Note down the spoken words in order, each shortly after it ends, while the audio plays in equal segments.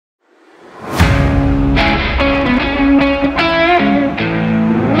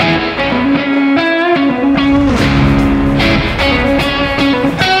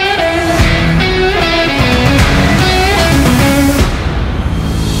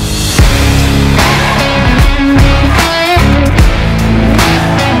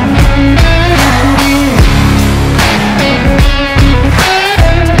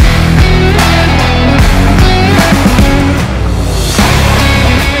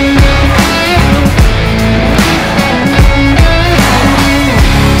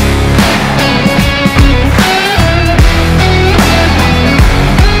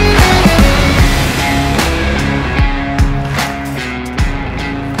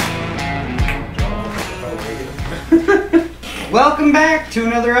Welcome back to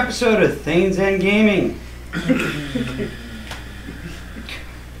another episode of Things and Gaming.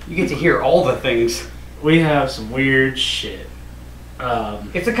 You get to hear all the things. We have some weird shit.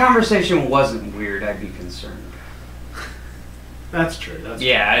 If the conversation wasn't weird, I'd be concerned. That's true.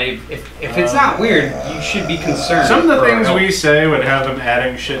 If it's not weird, you should be concerned. Some of the things we say would have them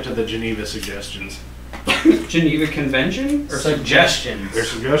adding shit to the Geneva suggestions. Geneva Convention? Or suggestions? Their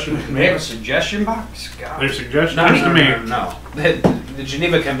suggestions. They have a suggestion box? God. Their suggestions to me. No. The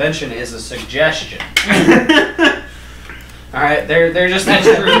Geneva Convention is a suggestion. Alright, they're just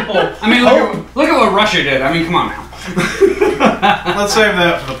extra people. I mean, look at what Russia did. I mean, come on now. Let's save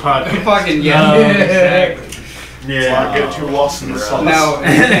that for the podcast. Fucking yeah. Exactly. Yeah. Not get too lost in the sauce. No,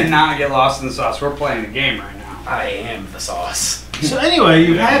 and not get lost in the sauce. We're playing a game right now. I am the sauce. So anyway,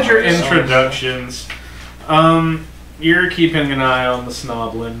 you've had your introductions. You're keeping an eye on the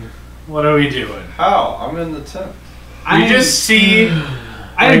Snoblin. What are we doing? How? I'm in the tent. You just see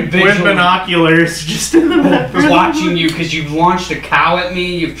I'm with binoculars just in the back. watching you because you've launched a cow at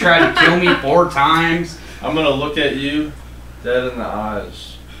me. You've tried to kill me 4 times. I'm gonna look at you dead in the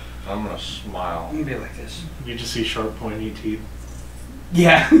eyes. I'm gonna smile. I'm gonna be like this. You just see sharp, pointy teeth.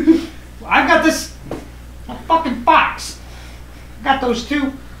 Yeah. I've got this fucking box. I got those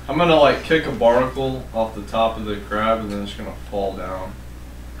too. I'm gonna like kick a barnacle off the top of the crab and then it's gonna fall down.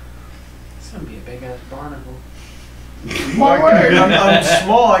 It's gonna be a big ass barnacle. I'm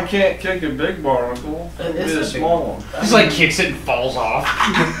small, I can't kick a big barnacle. It's a small one. Just like kicks it and falls off.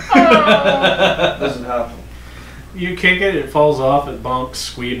 Doesn't happen. You kick it, it falls off, it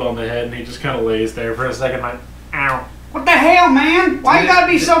bonks Squeeb on the head, and he just kind of lays there for a second like, ow. What the hell, man? Why you gotta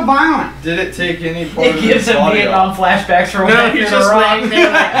be so violent? Did it take any part It of gives his him body Vietnam off? flashbacks for when No, he he's threw the just rock. laying there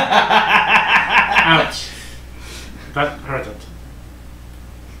like, ouch. That hurt it.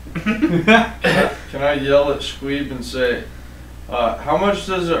 Can I yell at Squeeb and say, how much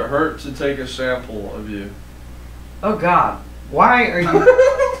does it hurt to take a sample of you? Oh God. Why are you...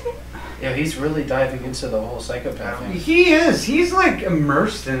 Yeah, he's really diving into the whole psychopath thing. He is. He's like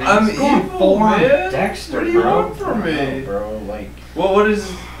immersed in it. I'm He's going evil, full on man. Dexter, What do you bro. want from me? No, bro, like, Well, what does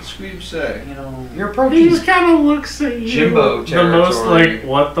Squeeb say? you know. You're He approaching just kind of looks at you. Jimbo the most territory. like,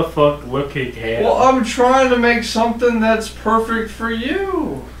 what the fuck look he had. Well, I'm trying to make something that's perfect for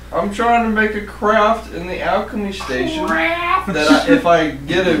you. I'm trying to make a craft in the alchemy station that if I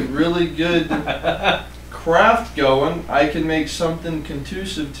get a really good craft going, I can make something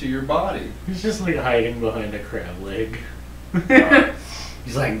conducive to your body. He's just like hiding behind a crab leg.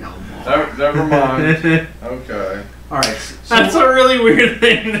 He's like, no more. Never mind. Okay. Alright, so That's a really weird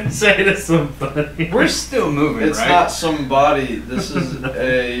thing to say to somebody. we're still moving, It's right? not somebody. This is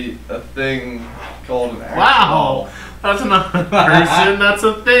a thing called an Wow. That's not a person, that's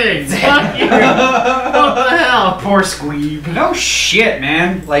a thing. Fuck you. What the hell? Poor Squeeb. No shit,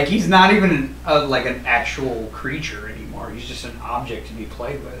 man. Like, he's not even like an actual creature anymore. He's just an object to be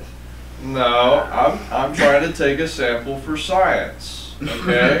played with. No, I'm trying to take a sample for science.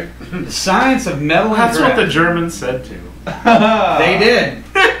 Okay. The science of metal and That's what the graphite. Germans said to. They did.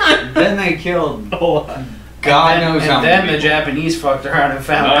 Then they killed God knows how And then many the people. Japanese fucked around and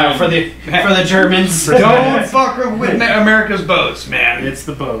found out for the Germans. Don't fuck with America's boats, man. It's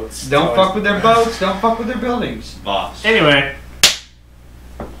the boats. Don't fuck with their boats. Don't fuck with their buildings. Boss. Anyway.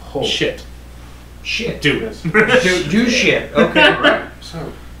 Oh. Shit. Shit. Do it. Do shit. Okay. Right.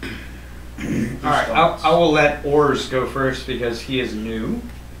 So. Alright, I will let Ors go first because he is new.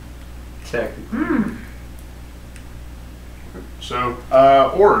 Technically. So,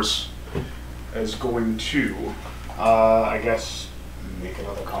 Ors is going to, I guess, make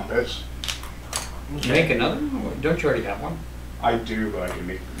another compass. Make another one? Don't you already have one? I do, but I can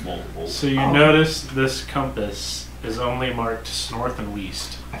make multiple. So you notice this compass is only marked north and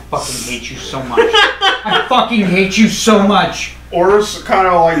west. I fucking hate you so much. I fucking hate you so much. Ors kind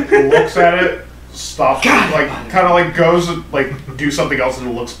of like looks at it, stops, God. like kind of like goes like do something else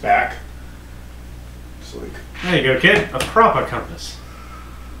and looks back. It's like, There you go, kid. A proper compass.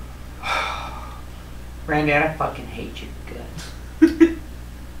 Randy, I fucking hate your guts.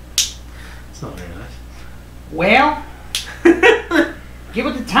 It's not very nice. Well, give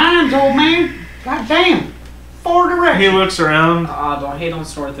it the times, old man. God damn. 4 He directions. looks around Don't hate on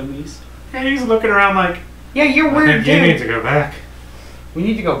north and east. and he's looking around like, Yeah, you're I weird, think you need dude. to go back. We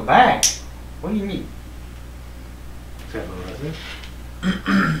need to go back. What do you mean? Is that what it is?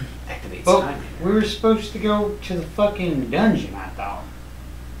 Activates But time. we were supposed to go to the fucking dungeon, I thought.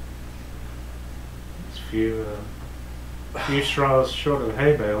 It's a few straws short of a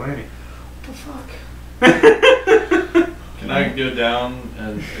hay bale, ain't he? What the fuck? Can Can I go down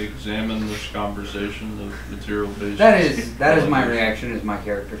and examine this conversation, the material based? That is my reaction as my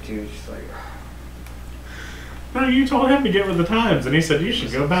character too. Just like, No, you told him to get with the times, and he said you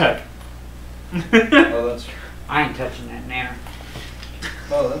should go back. Oh, that's I ain't touching that now.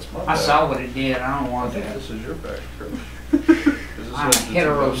 that's my I bad. saw what it did. I don't I want think that. this is your back, Chris. I'm a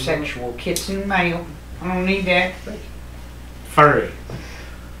heterosexual kissing male. I don't need that. Furry.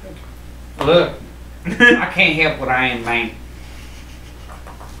 Look, I can't help what I am, man.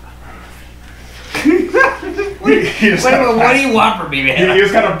 He just What, kinda what do you want from me, He man?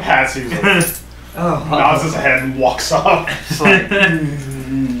 just kind of passes, like, Oh, nods his head, and walks off. it's like,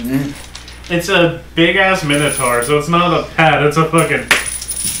 It's a big ass minotaur, so it's not a pet. It's a fucking.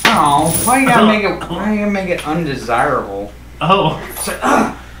 oh, why you gotta make it undesirable? Oh, It's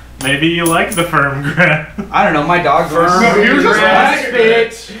like, maybe you like the firm grip. I don't know. My dog No, you were just grasp asking.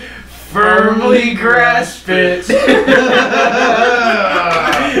 it, firmly grasp it.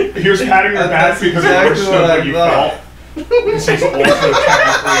 He was patting your back That's because exactly of the what I what you thought. felt. Because he's also technically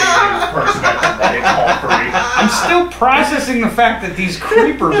a person that can call free. I'm still processing the fact that these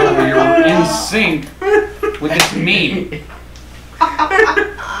creepers over here are in sync with this meme.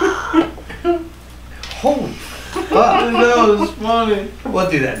 Holy fuck. That was funny. We'll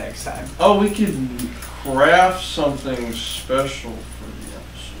do that next time. Oh, we could craft something special for the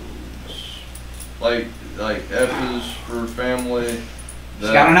episodes. Like F's for family. She's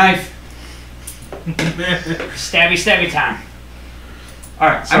got a knife. Stabby, stabby time.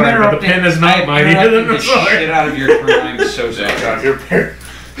 Alright, Sorry, I'm but the interrupting. pen is not I'm mightier interrupting than the the sword. shit out of your turn. I'm so sorry. God, your parents.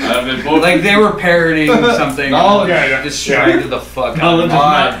 I've been both. Like they were parroting something. Knowledge. Yeah. Distracted the fuck out Knowledge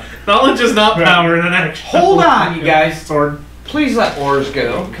of is me. knowledge is not power in an action. Hold on, you guys. Sword. Please let Ors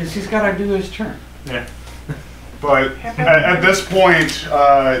go, because he's got to do his turn. Yeah. But at this point,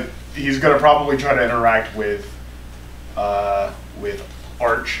 he's gonna probably try to interact with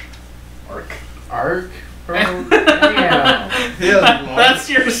Arch. Arc? Yeah. That's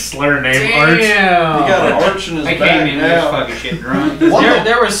your slur name, Arch. He got an arch in his I back came in this now. fucking shit drunk.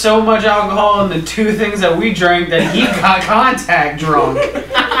 There was so much alcohol in the two things that we drank that he got contact drunk.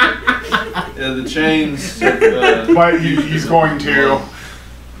 Yeah, the chains. But he's going to.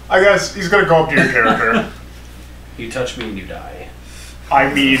 I guess he's gonna go up to your character. You touch me and you die.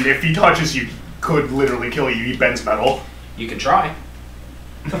 I mean, if he touches you, could literally kill you. He bends metal. You can try.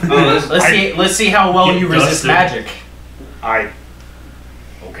 Oh, Let's see how well Get you resist dusted. magic.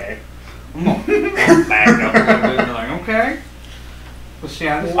 Okay. like, okay. Let's see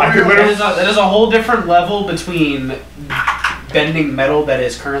how this I could literally. That is a whole different level between bending metal that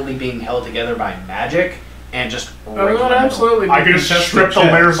is currently being held together by magic and just regular metal. absolutely. I can just strip the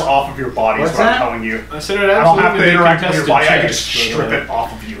layers off of your body. What's is what that? I'm telling you. I said it I don't have absolutely. to interact with your body. I can checks, just strip but, it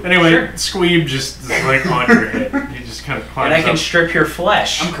off of you. Anyway, Sure. Squeeb just is like on your head. You just kind of And climbs I can up. strip your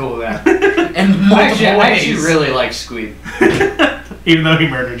flesh I'm cool with that. in multiple I actually ways. really like Squeeb. Even though he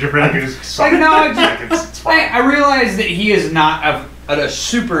murdered your I friend. can just Like, no, I just- it's fine. I realize that he is not a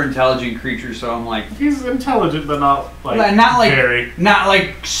super intelligent creature, so I'm like, He's intelligent, but not like very. not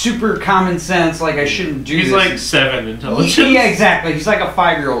like super common sense. Like I shouldn't do He's this. like 7 intelligence. Yeah, exactly. He's like a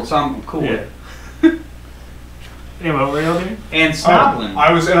 5-year-old, so I'm cool with Yeah. it. Anyway, what were you doing? And Snoblin.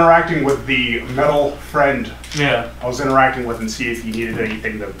 I was interacting with the metal friend. Yeah. I was interacting with him to see if he needed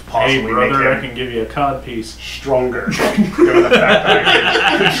anything to Hey, possibly make brother, I him can give you a cod piece. stronger. Given the fact that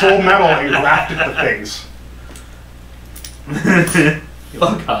I can control metal and graft it to things.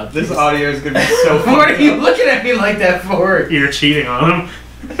 Fuck, cod this piece. audio is gonna be so funny. What are you looking at me like that for? You're cheating on him.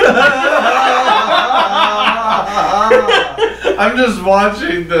 I'm just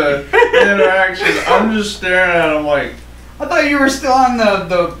watching the interaction. I'm just staring at him like, I thought you were still on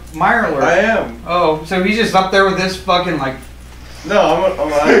the Mirelord. I am. Oh, so he's just up there with this fucking like. No,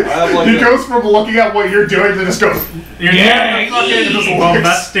 I have like He a, goes from looking at what you're doing to just goes, You're Yeah, fucking just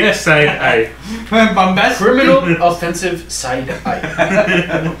bombastic side eye. Bombastic. Criminal offensive side eye.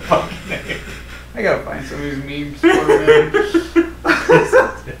 I gotta find some of these memes. For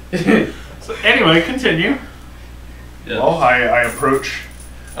him. So anyway, continue. yes. well, I approach,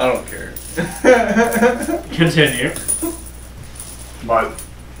 I don't care. Continue. but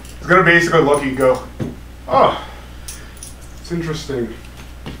he's gonna basically look and go, oh, it's interesting.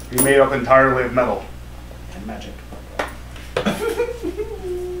 He made up entirely of metal, And magic.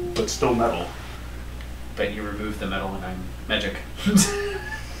 but still metal. But you remove the metal and I'm magic.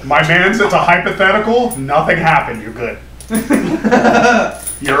 My man, it's a hypothetical. Nothing happened. You're good.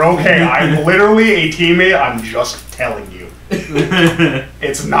 You're okay. I'm literally a teammate. I'm just telling you.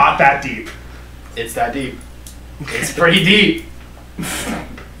 It's not that deep. It's that deep. It's pretty deep.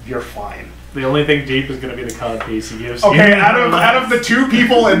 You're fine. The only thing deep is going to be the cod piece he gives Okay, you. out of the 2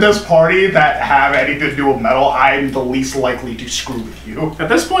 people in this party that have anything to do with metal, I'm the least likely to screw with you. At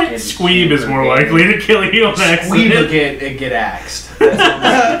this point, It's Squeeb is more super likely to kill you on Squeeb will accident. get axed.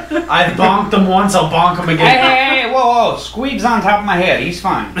 I've bonked him once, I'll bonk him Hey, again. hey, hey, whoa, whoa! Squeeb's on top of my head. He's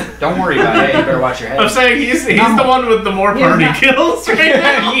fine. Don't worry about Hey, it. you better watch your I'm head. saying he's the one with the more He's party not- kills right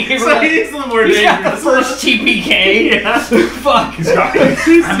now. He's So right. he's the more He's got the dangerous. first TPK. Yeah. Fuck. He's got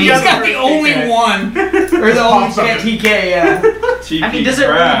He's got the only one. Or the only Pops up. TK, yeah. TP I mean, does it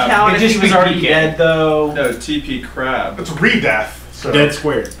really crab. count It if just he was be already PK. dead, though? No, TP crab. It's re-death. So. Dead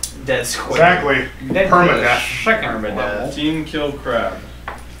square. Dead square. Exactly. Permadeath. Second Permadeath. level. Team kill crab.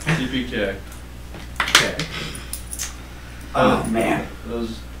 TPK. Okay. Oh, man.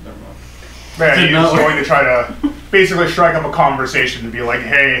 Those. Never mind. Man, Did he's not work. going to try to basically strike up a conversation to be like,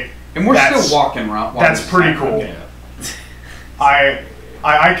 hey, And we're That's- still walking around. that's pretty cool. I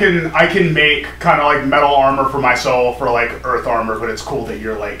can make kind of like metal armor for myself or like earth armor, but it's cool that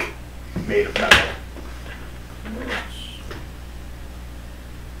you're like made of metal.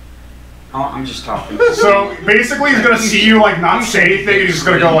 Oh, I'm just talking. So basically, he's gonna see you like not say anything. He's just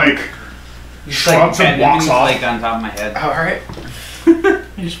gonna go like He's shrugs and bending, walks he's off. like on top of my head, Alright.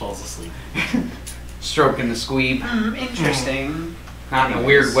 He just falls asleep. stroking the squeeb. Interesting. Not in a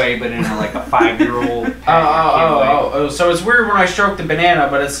weird way, but in a, like a 5-year-old. Oh, so it's weird when I stroke the banana,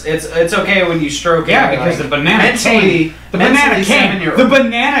 but it's okay when you stroke it. Yeah, because the banana mentally, came. The banana mentally came. 7-year-old. The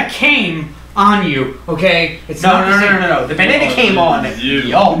banana came on you. Okay, it's not the same. No. The banana came on You.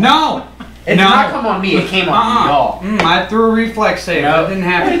 y'all. No. It did No. not come on me. It came on y'all. I threw a reflex save. No. It didn't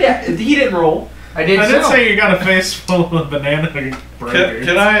happen. He didn't roll. I did. I did so. say you got a face full of banana breakers.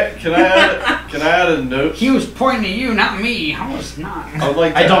 Can I add a note? He was pointing at you, not me. I was not. I would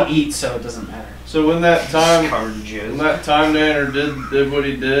like. To I don't eat, so it doesn't matter. So when that time Cartridges. Nanner did what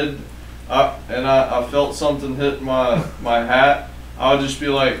he did, I felt something hit my hat, I would just be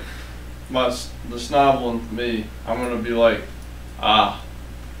like, the snobbling me. I'm gonna be like,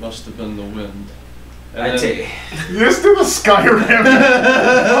 must have been the wind. And I'd then- say Just do the Skyrim.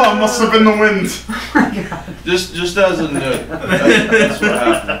 Oh, must have been the wind. just as a note, that's what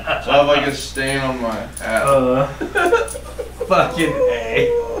happened. So I have like a stain on my hat. Fucking A.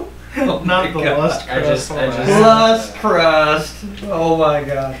 Oh Not my the God. lust I just- crust. Lust crust. Oh my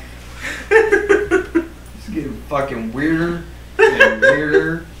god. It's getting fucking weirder and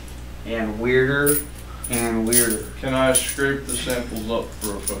weirder and weirder and weirder. Can I scrape the samples up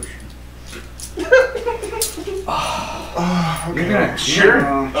for a potion? You're gonna Sure.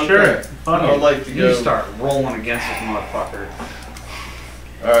 Okay. Sure. I would like to You go. start rolling against this motherfucker.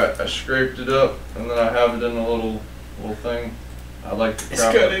 Alright, I scraped it up and then I have it in a little thing. I'd like to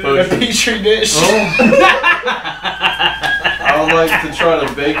craft a potion. petri dish. I would like to try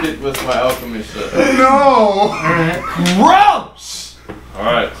to bake it with my alchemy set. No. Gross!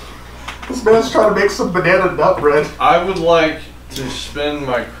 Alright. This man's trying to make some banana nut bread. I would like to spend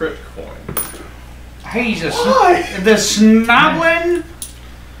my crit coin. Hey, the Why? snoblin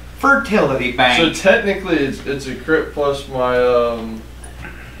fertility So bank. technically it's a crit plus my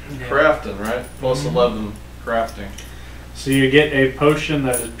crafting, right? Plus 11 crafting. So you get a potion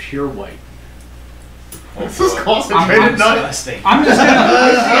that is pure white. Oh, This is boy. concentrated nut. Disgusting. I'm just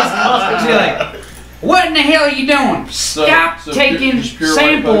gonna be like, what in the hell are you doing? Stop so taking just pure white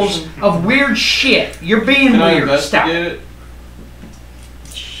samples potion? of weird shit. You're being Can I weird. Stop. investigate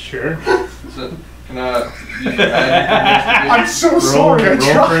it? Sure. So, can I use your magic I'm so sorry. I roll for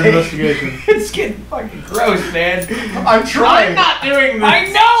tried. investigation. It's getting fucking gross, man. I'm trying. not doing this. I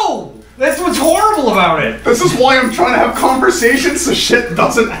know. That's what's horrible about it. This is why I'm trying to have conversations so shit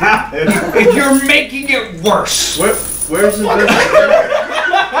doesn't happen. If you're making it worse. Where's the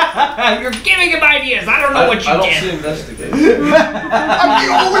You're giving him ideas. I don't know what you I don't did. see investigate. I'm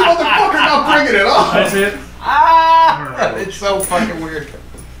the only motherfucker not bringing it up. That's it. Ah, it's so fucking weird.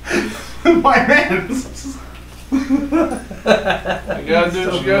 My man. You gotta do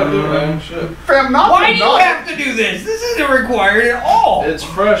what you gotta do, man. Shit. Fam, not Why the do you nut. have to do this? This isn't required at all. It's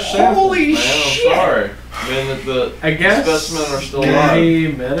fresh samples, Holy man. shit. I'm sorry. I mean, the I guess. specimen are still alive.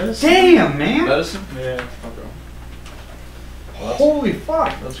 Maybe medicine. Damn, man. Medicine? Yeah. Okay. Well, Holy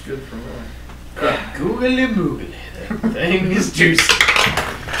fuck. that's good for me. Googly moogly. That thing is juicy.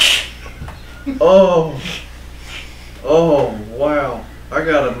 Oh, wow. I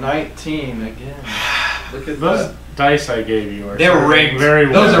got a 19 again. Look at Those that. dice I gave you are They're serving rigged. very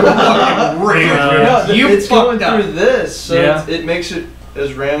well. Those are fucking rigged. Yeah. You it's going fucked up. through this, so Yeah. it makes it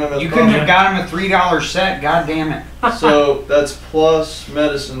as random as You couldn't have possible. got him a $3 set. God damn it. So that's plus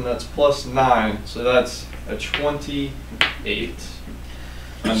medicine, that's plus 9. So that's a 28.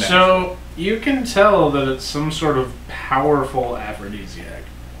 So you can tell that it's some sort of powerful aphrodisiac.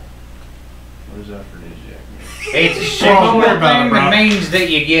 What is aphrodisiac? It's a Don't simple worry about it, thing bro. that means that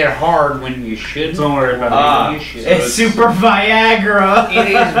you get hard when you shouldn't. Don't worry about Ah, it. you should. It's super Viagra. It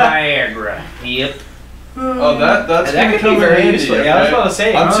is Viagra. Yep. Oh, that's That gonna could come be in very handy. useful. Yeah, I was about to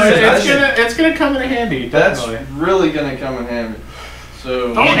say. I'm huh? serious. It's gonna come in handy. That's Definitely. really gonna come in handy.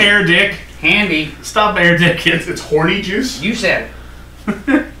 So Don't air dick. Handy. Stop air dicking. It's horny juice. You said it.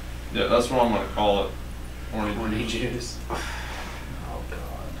 yeah, that's what I'm gonna call it. Horny Horny juice. juice. Oh god.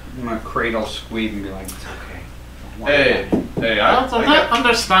 I'm gonna cradle Squeeb and be like, it's okay. Don't worry Hey, about it. hey, I I don't got,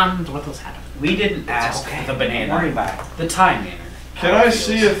 understand what has happened. We didn't ask okay. the Don't worry banana. about it. The time manner. can I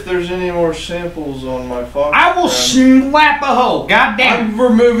see if there's any more samples on my Fox? I will friend? slap a hoe. God damn. I'm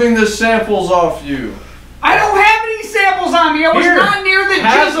removing the samples off you. I don't have any samples on me. I was Here, not near the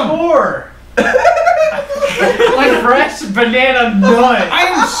Have jism. more. Like fresh banana nut. I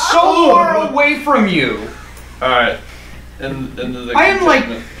am so far away from you. All right. Into the. I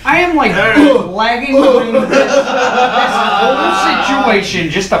am like lagging behind this whole situation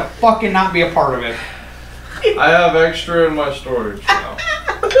just to fucking not be a part of it. I have extra in my storage now.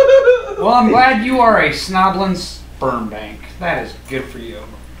 Well, I'm glad you are a snoblin sperm bank. That is good for you.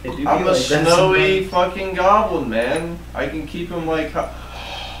 I'm a snowy fucking goblin, man. I can keep him like.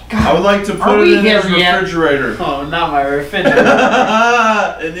 I would like to Are put we it in his there yet? refrigerator. Oh, not my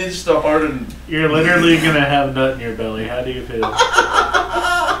refrigerator. It needs to harden. You're literally gonna have nut in your belly. How do you feel?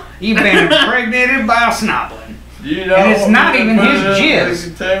 You've been impregnated by a snoblin. Do you know? And it's not we even put his it in jizz. the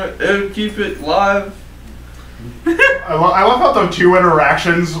containment? It would keep it live. I love how the two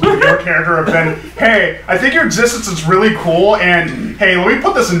interactions with your character have been, hey, I think your existence is really cool, and hey, let me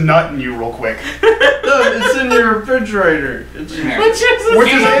put this nut in you real quick. No, it's in your refrigerator. It's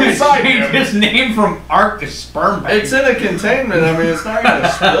Which is inside Change him. his name from Art to sperm bank. It's in a containment. I mean, it's not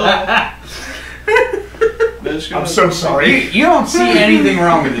gonna spill. It's gonna I'm so sorry. You don't see anything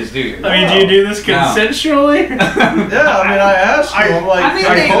wrong with this, do you? I mean, do you do this No. consensually? Yeah, I mean, I asked you. I'm like, I mean,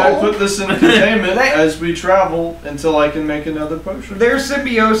 can I they- put this in containment as we travel until I can make another potion? Their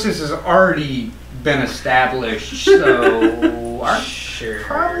symbiosis has already been established, so Art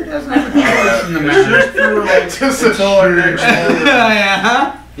probably doesn't have a choice in the It's just matter. for like Just a until our next one.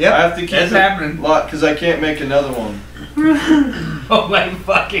 Uh-huh. Yep. I have to keep That's it happening. locked because I can't make another one. Oh my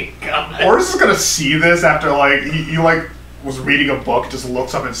fucking god. Oris is gonna see this after, like, he like, was reading a book, just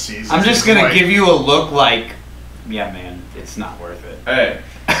looks up and sees it. I'm just He's gonna like, give you a look like, yeah, man, it's not worth it. Hey,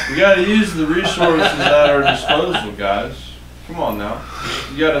 we gotta use the resources at our disposal, guys. Come on now.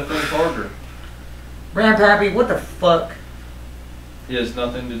 You gotta think harder. Grandpappy, what the fuck? He has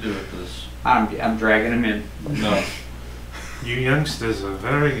nothing to do with this. I'm dragging him in. No. You youngsters are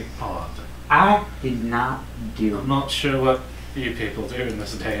very odd. I did not do I'm not sure what you people do in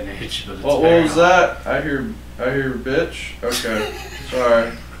this day and age, but it's What very was odd. that? I hear bitch. Okay.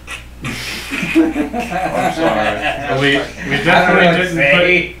 Sorry. I'm sorry. We I don't know what definitely to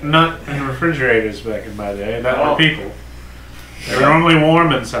say. didn't put nut in refrigerators back in my day. That Oh. were people. They were only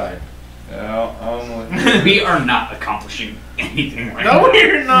warm inside. Yeah, I'm like, We are not accomplishing anything right No, now.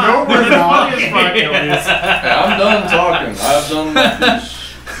 we're not. No, we're the not. funniest podcast. hey, I'm done talking. I've done my piece.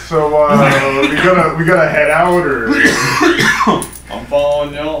 So, we gotta head out, or? I'm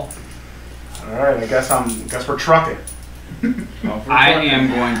following y'all. Alright, I guess we're trucking. I am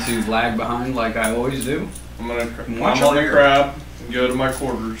going to lag behind like I always do. I'm gonna Watch climb on over the here. crab and go to my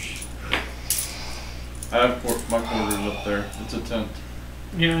quarters. I have my quarters up there. It's a tent.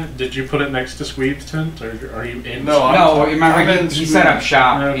 Yeah, did you put it next to Squeeb's tent, or are you in? No, I'm No, remember I'm in he set up Squeeb.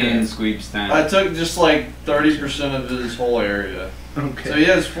 shop Okay. in Squeeb's tent. I took just like 30% of his whole area. Okay. So he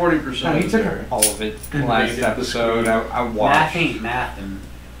has 40% No, of he his took area. all of it And last they did the episode. Squeeb. I Math watched. ain't math, and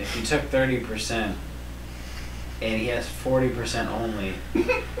if you took 30% and he has 40% only,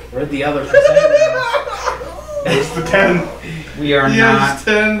 where'd the other percent go? It's the 10. We are He not. has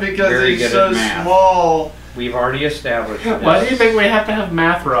 10 because very he's good so at math. small. We've already established. Why do you think we have to have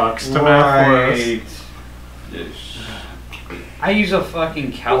math rocks to math for us? Right. Yes. I use a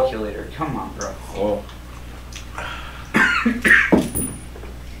fucking calculator. Come on, bro. Oh.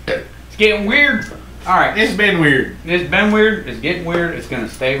 It's getting weird. All right. It's been weird. It's been weird. It's getting weird. It's gonna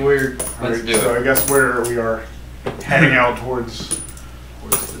stay weird. Let's do So it. I guess we are heading out towards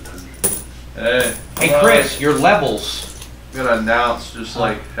the 10. Hey. Hey, Chris, your levels, I'm gonna announce just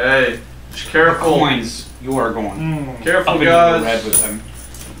like, hey, just careful. coins, you are going Careful, up into guys. the red with them.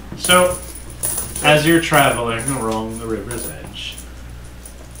 So, as you're traveling along the river's edge,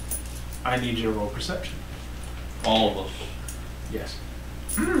 I need you to roll perception. All of us. Yes.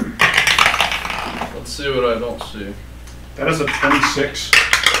 Let's see what I don't see. That is a 26.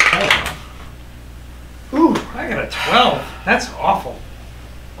 Ooh, I got a 12. That's awful.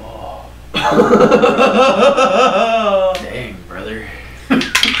 Dang, brother.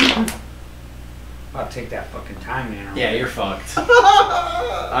 I'll take that fucking time now. Yeah, you're fucked.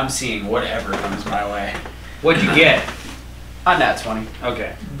 I'm seeing whatever comes my way. What'd you get? On that 20.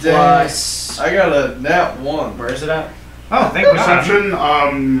 Okay. Dang. Plus. I got a nat 1. Where is it at? Oh, thank you. Perception,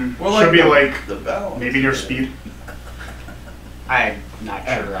 We're should be like the balance. maybe near speed. I'm not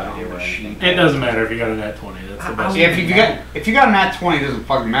sure. I've I no don't idea have where a sheet. anything- It doesn't matter if you got a nat 20. That's the best. Yeah, if you got a nat 20, it doesn't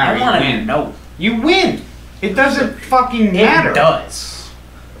fucking matter. I want You to win. know. You win. It doesn't fucking matter. It does.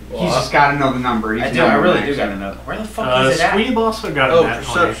 He's just got to know the number. He's I do. I really max do it. gotta know. Where the fuck is it at? Squeeb also got a Oh, nat 20.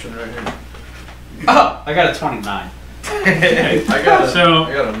 perception right here. Oh, I got a 29. I got a, So-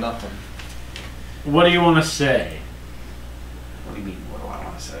 I got a nothing. What do you want to say? What do you mean? What do I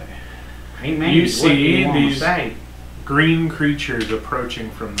want to say? Hey, man, You what do see wanna these- say? Green creatures approaching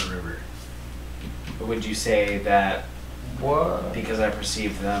from the river. Would you say that What? because I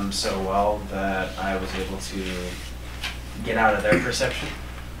perceived them so well that I was able to get out of their perception?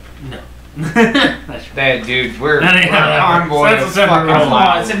 No. That's That dude, we're That ain't how that on works. board. That's a separate fucking roll. Come level.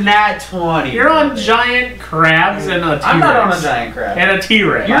 on, it's a nat 20. You're on giant crabs and a T-Rex. I'm not on a giant crab. And a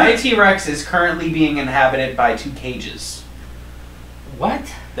T-Rex. My T-Rex is currently being inhabited by 2 cages. What?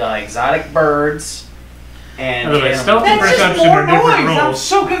 The exotic birds and By the way, animals. stealth and That's just perception more are different noise. I'm rolls.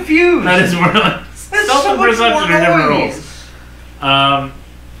 so confused. That is more like That's stealth so and much perception more are different noise. rolls.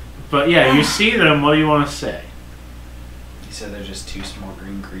 But yeah, you see them. What do you want to say? You said they're just 2 small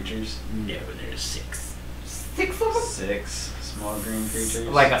green creatures? No, there's 6. 6 of them? 6 small green creatures?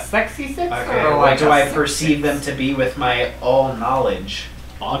 Like a sexy 6? Okay, or what like do a I six perceive six? them to be with my all knowledge?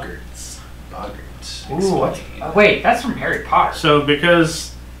 Boggarts. Boggarts. Ooh, what? Explain. Wait, that's from Harry Potter. So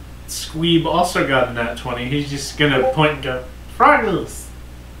because Squeeb also got a nat 20, he's just gonna point and go, Froggles.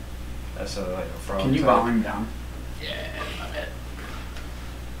 That's like a frog. Can you type. volume down? Yeah, my bad.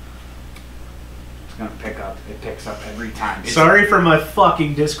 It's gonna pick up. It picks up every time. It's Sorry for my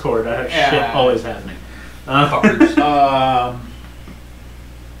fucking Discord. I have shit Yeah. always happening. fuckers.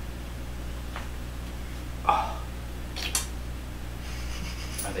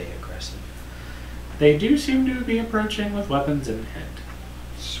 Are they aggressive? They do seem to be approaching with weapons in hand.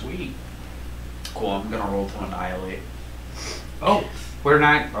 Sweet. Cool, I'm gonna roll to annihilate. Oh, we're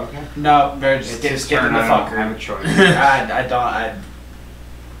not. Okay. No, they're just, It's just his give turn. them the I don't fucker. have a choice. I don't.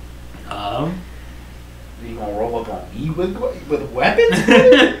 Um, You gonna roll up on me with weapons?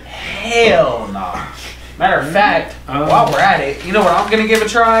 Hell no. Matter of fact, while we're at it, you know what I'm gonna give a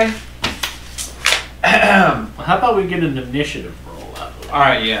try? how about we get an initiative roll out of it?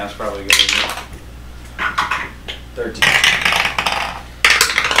 Alright, yeah, that's probably a good idea. 13.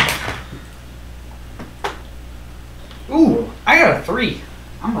 Ooh, I got a 3.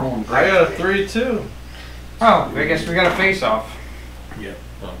 I'm rolling great. I got a 3 too. Oh, I guess we got a face off.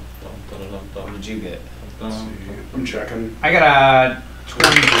 What did you get? I'm checking. I got a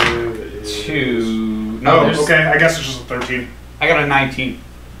 22. No, Oh, there's- okay. I guess it's just a 13. I got a 19.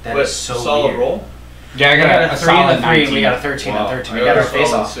 That What, is so solid weird. roll? Yeah, I I got got a a 3 solid and a 3, 19. we got a 13 and a 13. We I got our a face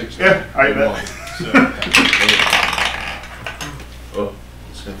solid off. 16. Yeah, I bet. Oh.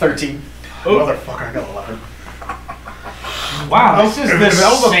 13. Motherfucker, I got 11. Wow, this is if the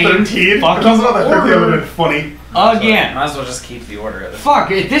that was a same 13, if that was fucking another 13, that would order. have been funny. Again. Might as well just keep the order of this.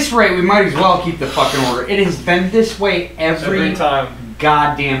 Fuck, at this rate, we might as well keep the fucking order. It has been this way Every time.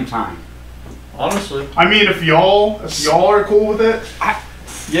 goddamn time. Honestly. I mean, if y'all are cool with it,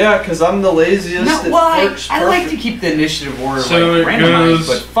 Yeah, because I'm the laziest. No, It well, works I like to perfect. keep the initiative order So like it randomized, goes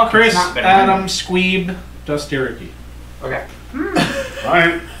but fuck, Chris, it's not been Adam, Squeeb, Dustiriki. Okay.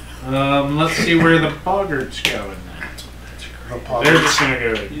 alright. Let's see where the boggarts go in that. They're just gonna go.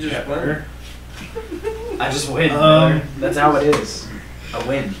 You just together. I just win. Um, brother. That's how it is. A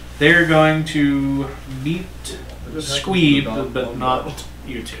win. They're going to beat Squeeb, but not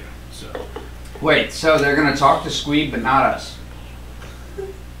you two. So Wait, so they're gonna talk to Squeeb, but not us?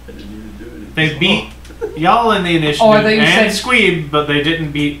 they beat y'all in the initiative Oh, I thought you and said- Squeeb, but they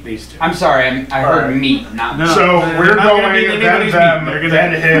didn't beat these two. I'm sorry, I heard Alright. meat, not No. So we're not gonna beat going, then anybody's them, meat. They're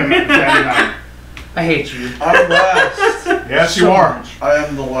then him, then I. I hate you. I'm last. Yes, you are. I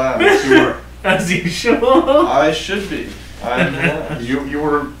am the last. Yes, you are. As usual. I should be. I am the last. You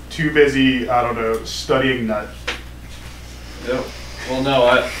were too busy, I don't know, studying nut. Yep. Well, no,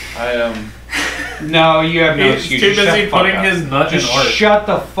 I am. No, you have no He's excuse. too Just shut busy the fuck putting up. his nut in Just art. shut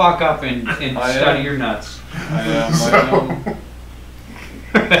the fuck up and I study am. your nuts. I am. So-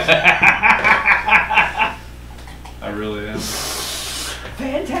 I really am.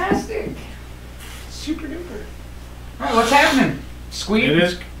 Fantastic. Super duper. Alright, what's happening? Squeeb? It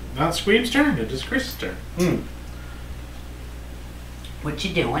is Not Squeeb's turn. It is Chris's turn. What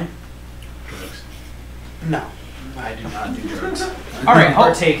you doing? Drugs. No, I do not do drugs. All right,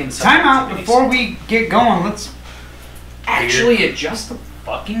 partake in some time out activities. before we get going. Let's actually adjust the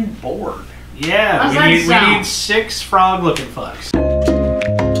fucking board. Yeah, How's we that need sound? 6 frog-looking fucks.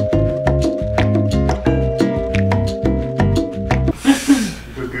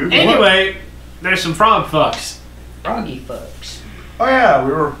 Anyway, there's some frog fucks. Froggy folks. Oh yeah,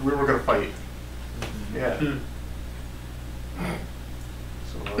 we were gonna fight. Yeah.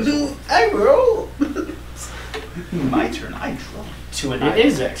 So, I roll. My turn. I draw. 2 and 9. It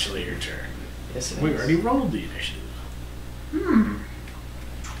is actually your turn. Yes, it We is. already rolled the initiative.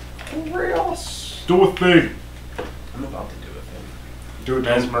 Reals. Do a thing. I'm about to do it. Do it,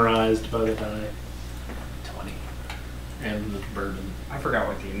 Mesmerized by the die 20. and the bourbon. I forgot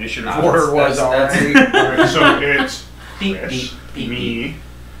what the initiative Nah, order was that's- already. Alright, so it's Beep, Chris, beep, beep, me,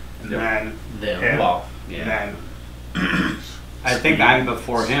 and then Them. him, Well, and yeah. then I think I'm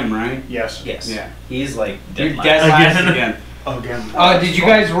before him, right? yes. Yes. Yeah. He's like You're dead dead last. last again. Again. Did you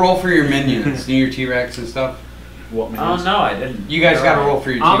guys roll for your minions? Your T-Rex and stuff? What Oh no, I didn't. You guys got to roll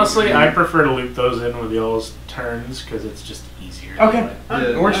for your Honestly, T-Rex. I prefer to loop those in with y'all's turns because it's just easier. Okay. Yeah.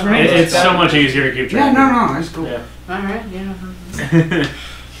 It works for me. It's so much easier to keep Yeah, track. no, that's cool. Yeah. Alright, yeah.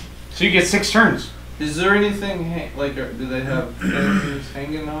 So you get 6 turns. Is there anything do they have things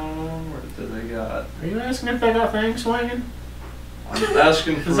hanging on them, or do they got? Are you asking if they got fangs swinging? I'm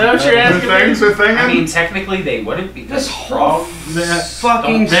asking for. Is that what you're The asking? things are thinging? I mean, technically they wouldn't because This whole frogs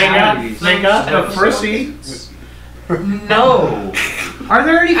fucking They got series. the frisky. No. Are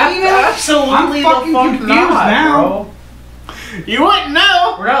there any females? Absolutely I'm the fucking fuck confused not, now. bro. You wouldn't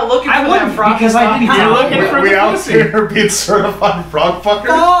know. We're not looking for I that wouldn't, frog because I didn't You're know. looking for we the out pussy. here being certified frog fuckers?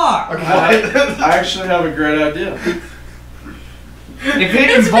 Fuck! I actually have a great idea. If it It's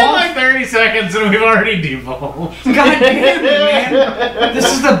been involves, like 30 seconds and we've already devolved. God damn it, man! This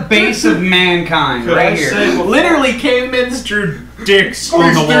is the base of mankind, Could right I here. say before- Literally, cavemen's drew dicks on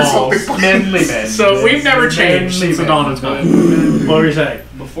the Please do walls. something. Manly men. So we've never changed since the dawn of time. What were you saying?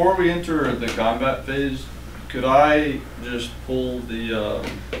 Before we enter the combat phase, could I just pull the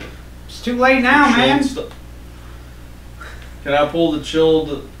It's too late now, chilled man. Can I pull the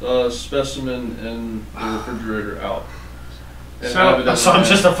chilled specimen in the refrigerator out? And have it in So I'm my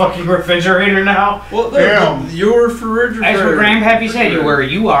just hand? a fucking refrigerator now? Well, Damn. your refrigerator. As what Grandpappy said,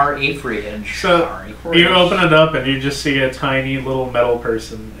 you are a fridge. So Sorry. you open it up and you just see a tiny little metal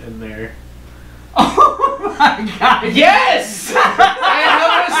person in there. Oh my God! Yes! I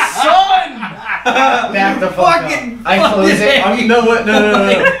have a son! Back the fuck Fucking up. I close it. You know what? No.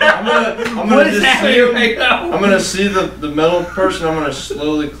 I'm gonna What is just that? I'm gonna see the metal person. I'm gonna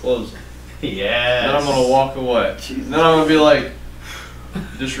slowly close it. Yes. Then I'm gonna walk away. Then I'm gonna be like,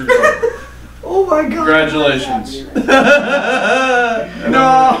 disregard. Oh my God! Congratulations.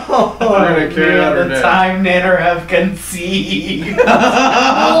 No! We're gonna carry out her the day. time Nanner have conceived.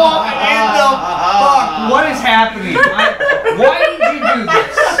 What in the fuck? What is happening? Why did you do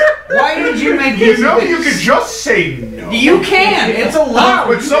this? Why did you make You this? know you could just say no. You can. It's allowed.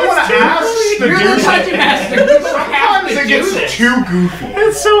 When someone asks to You're do the dungeon something, master. You don't have sometimes to it do gets this. too goofy.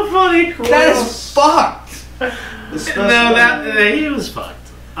 It's so funny. That is fucked. No, he was fucked.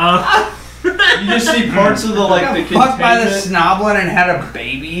 You just see parts of the the Fucked by the containment. snoblin and had a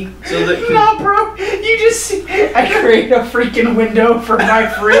baby. So that No, bro. You just see. I create a freaking window for my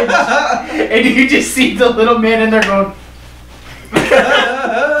fridge, and you just see the little man in there going.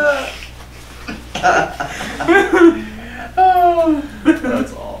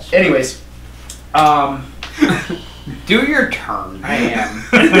 That's awesome. Anyways, Do your turn. I am.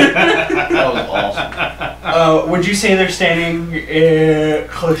 That was awesome. Would you say they're standing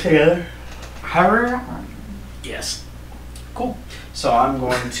close together? Yes. Cool. So I'm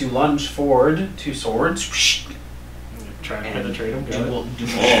going to lunge forward, 2 swords. Try and penetrate him. Dual Got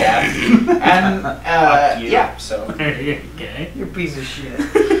stab. And yeah, so it. Okay. You piece of shit.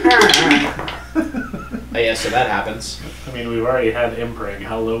 yeah, so that happens. I mean, we've already had impreg.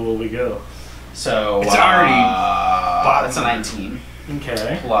 How low will we go? So It's already that's a 19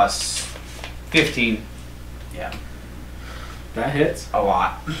 Okay. plus 15. yeah, That hits. a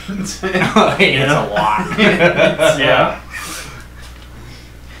lot. It's a lot. Yeah.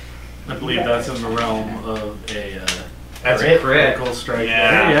 I believe that's in the realm of a That's a Crit. critical strike.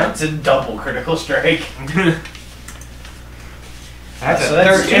 Yeah, it's a double critical strike. That's So a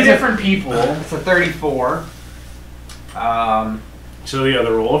that's 30. two different people. That's a 34. So the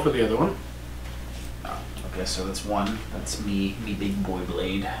other roll for the other one. Okay, so that's 1. That's me big boy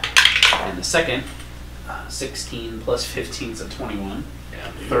blade. And the second, 16 plus 15 is a 21.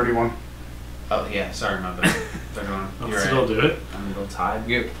 Yeah. 31. Oh yeah, sorry, my bad. 31. I'll You're still right. do it. I'm a little tired.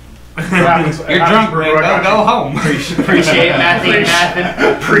 You're You're drunk, Ringo. Go home. Appreciate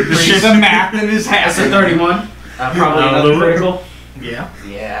mathing. Appreciate the math in his That's a hat. 31. Probably another Lure. critical. Yeah.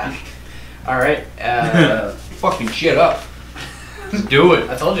 Yeah. All right. Fucking shit up. Let's do it.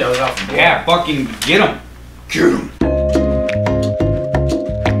 I told you I was off the board. Yeah, fucking get him. Get him.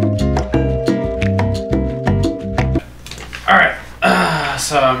 All right.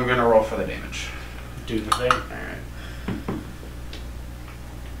 So I'm gonna roll for the damage. Do the thing. All right.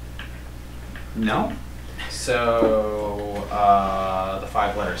 No. So the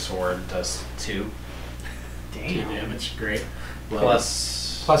 5-letter sword does 2. 2 damage. Great.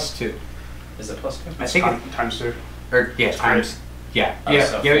 Plus. Plus 2. Is it plus 2? I think it, Times 2. or yeah, times. Yeah. Oh, Yeah.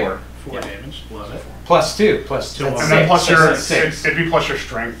 so yeah. 4. 4 damage. Love it. Plus 2. Plus 2. And And then plus six, your, that's six. it'd be plus your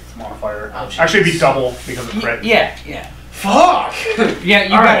strength modifier. Oh, jeez. Actually, it'd be double because of crit. Yeah. Yeah. Fuck! Yeah.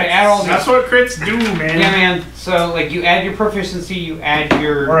 You All gotta right. add all these. That's what crits do, man. Yeah, man. So like you add your proficiency, you add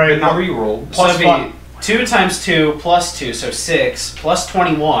your All right, the number you roll. So Plus it'd be 2 times 2 plus 2, so 6 plus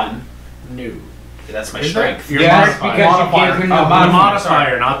 21. No. That's my Is strength. that- Your Yes, modifier. because you Modifier. gave him Oh, the The modifier.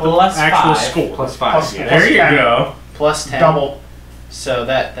 modifier, not the Plus actual 5. score. Plus 5. Plus- Yeah. There you 10. go. Plus 10. Double. So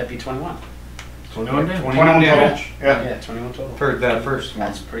that'd be 21. 21 damage. 21 total. damage. Yeah. Yeah, 21 total. For the first one.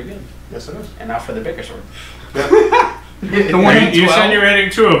 That's pretty good. Yes, it is. And now for the bigger sword. The one in You 12. said you were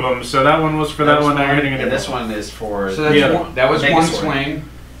hitting 2 of them, so that one was for that one. Now you're hitting a And this different one is for. So that's Yeah. one, that was Mega one sword. swing.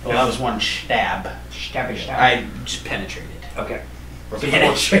 Well, that was one stab. Stabby stab. I just penetrated. Okay. We're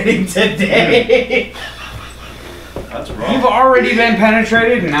penetrating today. That's You've already been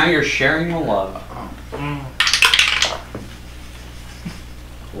penetrated, and now you're sharing the love.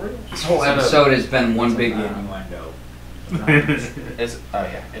 This whole episode has been one big innuendo. Is oh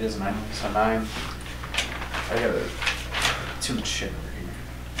yeah, it is 9. So 9. I got too much shit over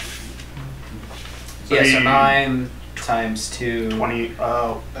here. Yeah, so 9 times 2. 20.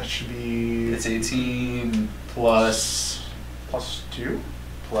 Oh, that should be It's 18 plus plus 2.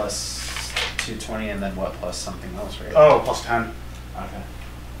 plus 220, and then what? Plus something else, right? Oh, plus 10. Okay.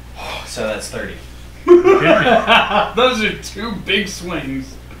 So that's 30. Those are 2 big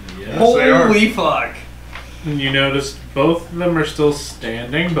swings. Yes, they are. Holy fuck. And you notice both of them are still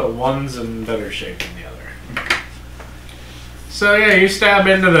standing, but one's in better shape than the other. So yeah, you stab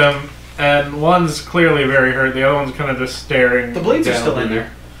into them, and one's clearly very hurt. The other one's kind of just staring. The blades are down still at in you.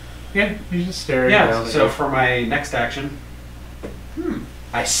 there. Yeah, he's just staring. Yeah. down at So you. for my next action,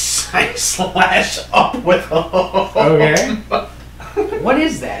 I slash up with them. Okay. What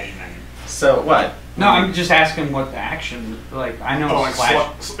is that even? So what? No, I'm just asking what the action, like, I know Oh, and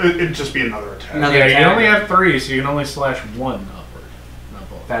slash. it'd just be another attack. Another Yeah, you attack. only have 3, so you can only slash 1 upward, not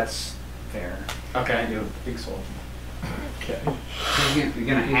both. That's fair. Okay, I do big soul. Okay. You're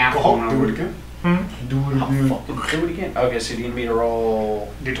gonna have Go one do over. it again. I'll fucking do it again. Okay, so do you need me to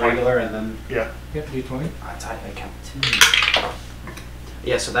roll D20. regular and then Yeah. Yep, D20. I count 2.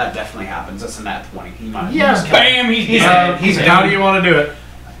 Yeah, so that definitely happens. That's a nat 20. He might Yeah, Bam! He's He's dead. dead. He's How dead. do you want to do it?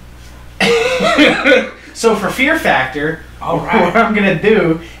 So for fear factor, what I'm gonna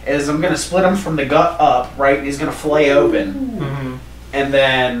do is I'm gonna split him from the gut up, right? And he's gonna flay open, Mm-hmm. and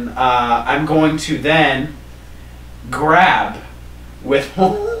then I'm going to then grab with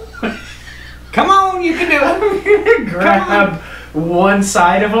Come on, you can do it. grab one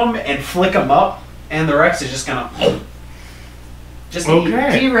side of him and flick him up, and the Rex is just gonna just eat.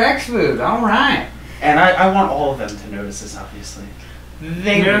 Okay. T-Rex food. All right. And I want all of them to notice this, obviously.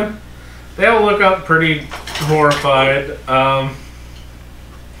 They Yeah. They all look up pretty horrified.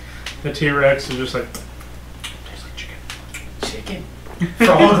 The T-Rex is just like, tastes like chicken. Chicken.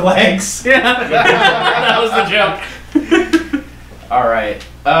 Frog legs. Yeah, that was the joke. All right.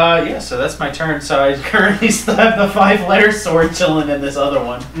 Yeah. So that's my turn. So I currently still have the 5-letter sword chilling in this other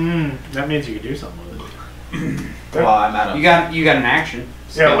one. That means you can do something with it. Well, I'm out of. You got an action.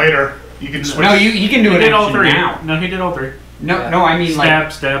 Yeah, later. You can switch. No, he can do He an did all action 3. now. No, he did all 3. No, I mean like.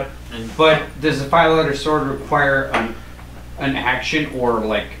 Step. But does the 5-letter sword require an action, or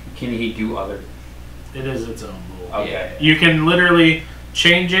like can he do other? It is its own rule. Okay. You can literally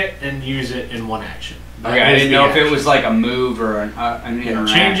change it and use it in one action. Okay, That I is didn't the know if it action. was like a move or an Yeah,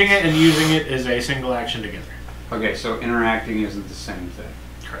 interact. changing it and using it is a single action together. Okay, so interacting isn't the same thing.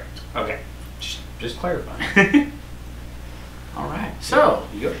 Correct. Okay, just clarifying. All right. So,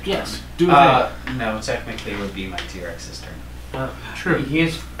 You're yes, do that. No, technically it would be my T-Rex's turn. True. He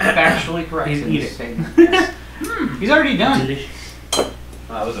is factually correct. He's in his eating. statement. Yes. He's already done. Well,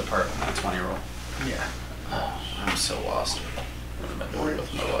 that was a part of my 20 roll. Yeah. I'm so lost. What am I doing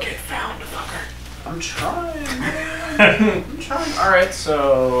with my life? Get found, fucker. I'm trying. I'm trying. All right,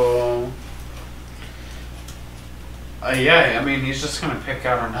 so. Yeah, I mean, he's just gonna pick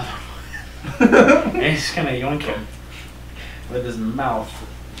out another one. And he's gonna yoink him with his mouth.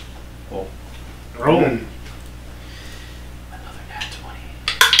 Oh. Roll. Another nat 20.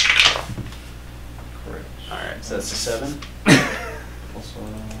 Alright, so that's a 7. Also,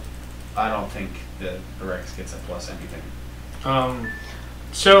 I don't think the Rex gets a plus anything.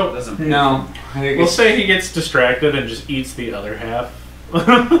 So It doesn't No. I think we'll it's- say he gets distracted and just eats the other half. The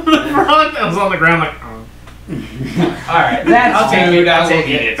frog that was on the ground like, oh. Alright, That's I'll take food, it. I'll I take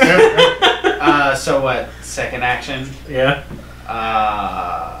will eat it. So what? Second action? Yeah.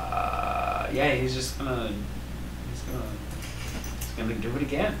 Yeah, he's gonna do it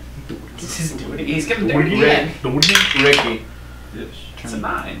again. He's gonna do it again. Ricky. Yes. It's a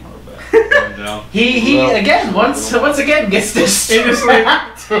 9. Going down. He again once again gets this. He just like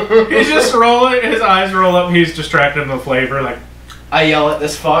he's just rolling. His eyes roll up. He's distracted with the flavor. Like I yell at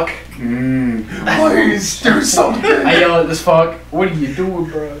this fuck. Please do something. I yell at this fuck. What are you doing,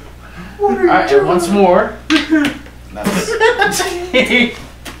 bro? What are you doing? Once more. That's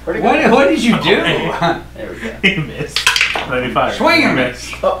What did you do? There we go. he missed. 95. Swing him.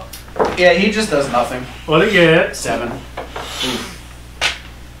 Missed. Yeah, he just does nothing. What he gets? 7.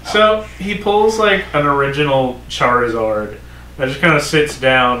 So he pulls like an original Charizard that just kind of sits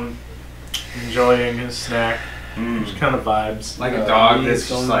down, enjoying his snack. Just kind of vibes. Like a dog He's that's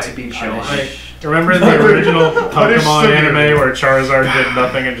just going like to be chilling. Like, remember the original Punish Pokemon severely. anime where Charizard did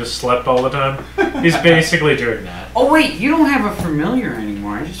nothing and just slept all the time? He's basically doing that. Oh wait, you don't have a familiar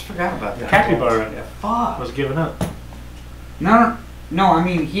anymore. I just forgot about that. Capybara Fuck. was given up. No, I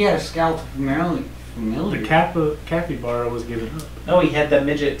mean he had a Skeletal familiar. The Capybara was given up. No, he had that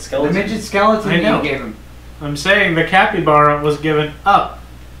midget The skeleton. midget skeleton I know. you gave him. I'm saying the Capybara was given up.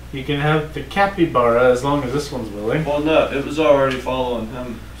 You can have the Capybara as long as this one's willing. Well, no, it was already following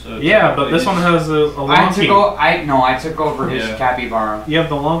him. So Yeah, but this one has a Lonky. I took over his Yeah. Capybara. You have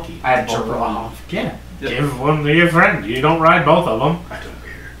the Lonky. I had both of them. Yeah. Yeah. Give one to your friend. You don't ride both of them. I don't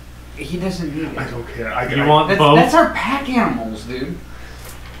care. He doesn't need I it. don't care. You want both? That's our pack animals, dude.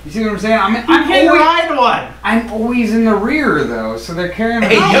 You see what I'm saying? You can ride one. I'm always in the rear though, so they're carrying me.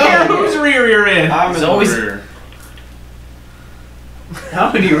 Hey, I don't yo. care whose rear you're in. I'm He's in the always- rear.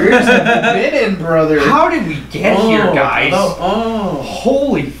 How many rears have you been in, brother? How did we get here, guys? Oh.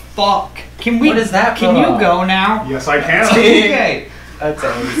 Holy fuck! Can we? What is that Can for? you go now? Yes, I can. Okay. That's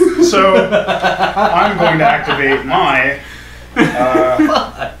always. So I'm going to activate my.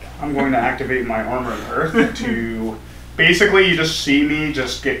 I'm going to activate my armor of earth to. Basically, you just see me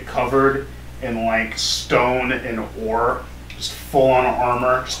just get covered in like stone and ore, just full on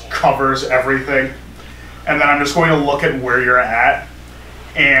armor, just covers everything, and then I'm just going to look at where you're at,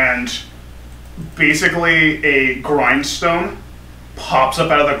 and basically a grindstone pops up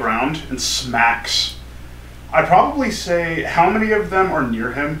out of the ground and smacks. I'd probably say, how many of them are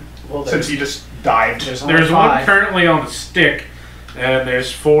near him? Well, Since he just dived. There's only There's one 5. currently on the stick, and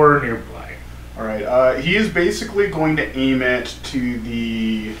there's 4 nearby. Alright, he is basically going to aim it to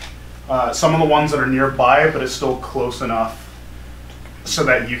the some of the ones that are nearby, but it's still close enough so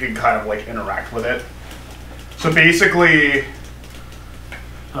that you can kind of like interact with it. So basically,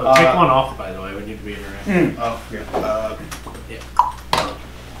 Take one off, by the way. We need to be interactive.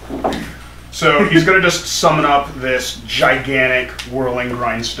 So he's gonna just summon up this gigantic whirling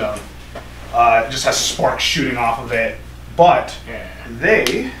grindstone. It just has sparks shooting off of it, but Yeah.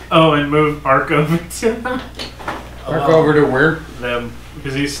 they. Oh, and move Ark over to Work over to where? them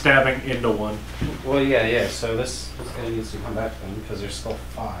because he's stabbing into one. Well, yeah. So this guy needs to come back then because there's still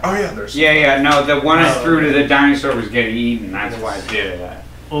 5. Oh yeah, there's. Yeah. No, the one I Oh, threw to okay. the dinosaur was getting eaten. That's why I did it.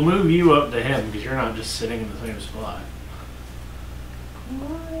 We'll move you up to him because you're not just sitting in the same spot.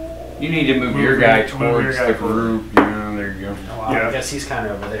 You need to move your Move guy your- move your towards guy the forward. group. Yeah, there you go. Well, Yeah. I guess he's kind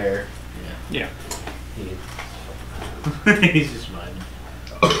of over there. Yeah. He- He's just fine.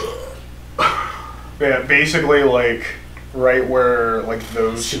 Yeah, basically like right where like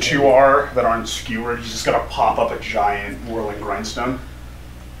those two are that aren't skewered, you just gotta pop up a giant whirling grindstone.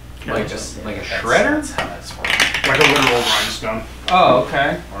 Like just like a that's- shredder? That's how that's working. Like a literal grindstone. Oh,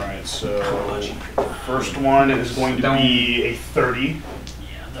 okay. Alright, so first one is going to be a 30. Yeah,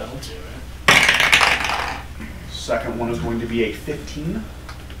 that'll do it. Second one is going to be a 15.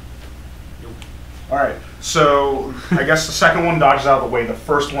 Alright, so I guess the second one dodges out of the way. The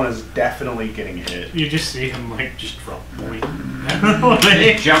first one is definitely getting hit. You just see him like just drop. Boing.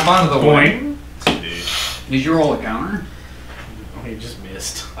 Just jump onto the wing. Boing. Did you roll a counter? He just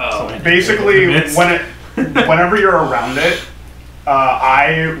missed. Oh. So Basically, he missed. whenever you're around it,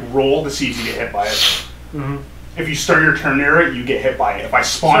 I roll to see if you get hit by it. Mm-hmm. If you start your turn near it, you get hit by it. If I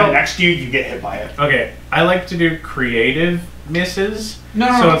spawn it next to you, you get hit by it. Okay, I like to do creative misses. No.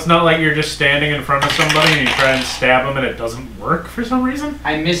 So it's not like you're just standing in front of somebody and you try and stab them and it doesn't work for some reason.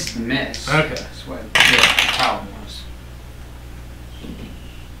 I missed the miss. Okay. That's what the problem was.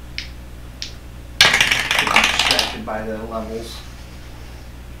 I'm distracted by the levels.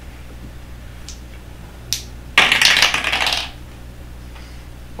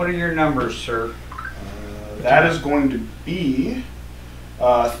 What are your numbers, sir? That is going to be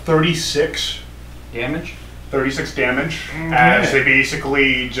 36 Damage? 36 damage, as they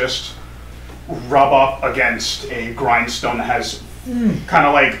basically just rub up against a grindstone that has kind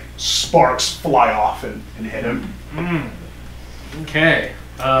of like sparks fly off and hit him. Okay.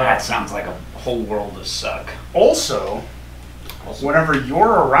 That sounds like a whole world of suck. Also, whenever you're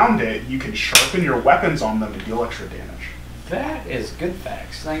around it, you can sharpen your weapons on them and deal extra damage. That is good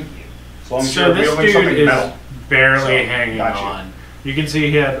facts. Thank you. As long as So you're this wielding dude something is metal. barely So, hanging gotcha. on. You can see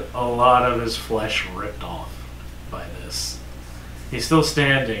he had a lot of his flesh ripped off by this. He's still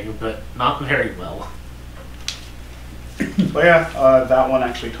standing, but not very well. But yeah, that one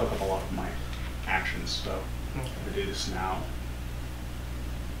actually took up a lot of my actions, so it is now.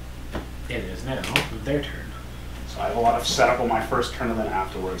 It is now their turn. So I have a lot of setup on my first turn, and then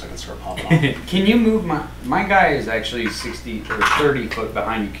afterwards I can start popping off. Can you move my guy is actually 60 or 30 foot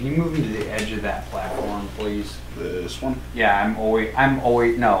behind you. Can you move him to the edge of that platform, please? This one? Yeah, I'm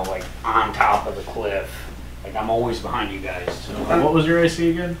always no, like on top of the cliff. Like I'm always behind you guys. So What was your AC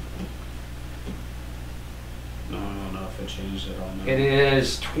again? No, I don't know if it changed at all. it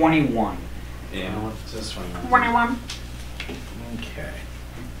is 21. Yeah, it says 21. 21. Okay.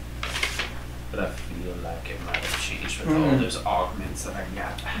 But I feel like it might have changed with all those augments that I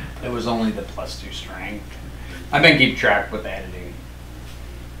got. It was only the +2 strength. I've been keep track with editing.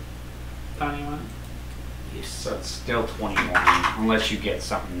 21? Yes, so it's still 21 unless you get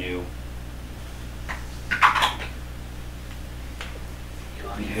something new.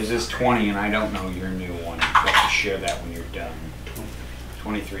 Because it's 20 and I don't know your new one. You have to share that when you're done.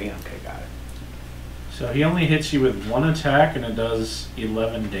 23? Okay, got it. So he only hits you with one attack and it does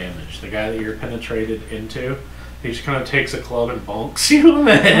 11 damage. The guy that you're penetrated into, he just kind of takes a club and bonks you in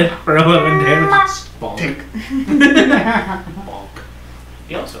the head for 11 damage. Bonk. Tink. Bonk.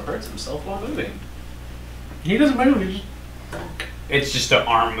 He also hurts himself while moving. He doesn't move, he just bonk. It's just an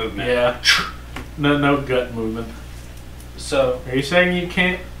arm movement. Yeah. No gut movement. So, Are you saying you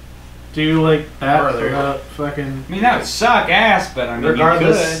can't do like that Further. without fucking... I mean, that would suck ass, but I mean,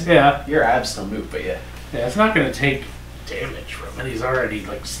 Regardless- you could. Yeah. your abs still move, but yeah. Yeah, it's not gonna take damage from it. He's already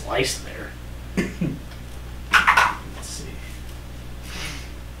like sliced there. Let's see.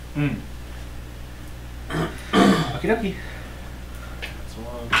 Okie dokie. That's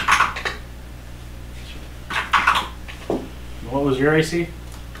one. What was your AC?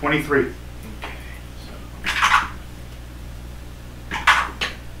 23. Okay.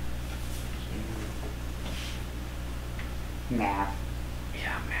 Math.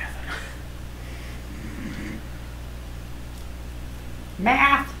 Yeah, math.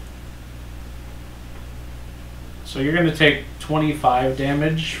 Math! So you're gonna take 25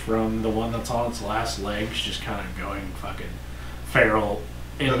 damage from the one that's on its last legs, just kind of going fucking feral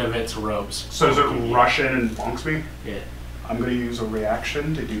end of its ropes. So does it rush in and bonks me? Yeah. I'm going to use a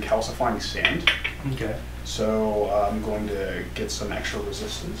reaction to do calcifying sand. Okay. So I'm going to get some extra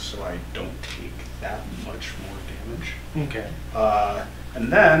resistance so I don't take that much more damage. Okay.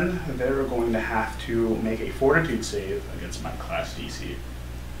 And then they're going to have to make a fortitude save against my class DC.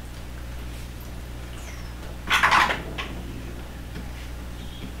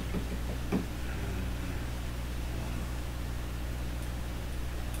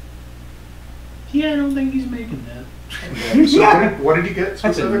 Yeah, I don't think he's making that. So what did you get That's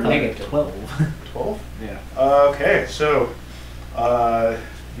a specifically? negative. 12. 12? Yeah. Okay, so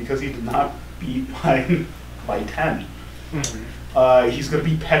because he did not beat mine by 10, he's going to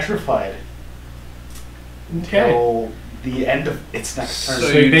be petrified Okay. until the end of its next turn. So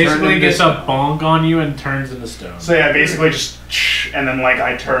So he you basically turn into gets a stone. bonk on you and turns into stone. So yeah, basically just, and then like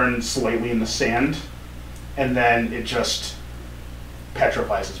I turn slightly in the sand, and then it just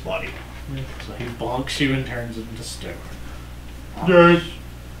petrifies his body. So he bonks you and turns into stone. Yes.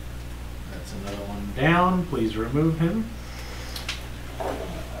 That's another one down. Please remove him.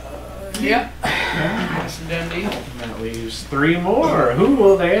 Yep. That's a done deal. And that leaves 3 more. Who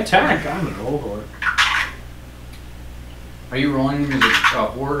will they attack? I'm an old orc. Are you rolling them as a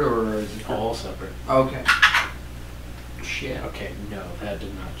horde or is it All separate. Okay. shit. Okay, no, that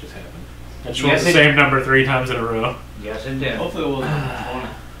did not just happen. I just Yes, rolled the it same number 3 times in a row. Yes, it did. Hopefully it wasn't 20.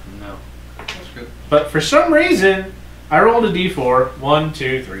 No. That's good. But for some reason, I rolled a d4, 1,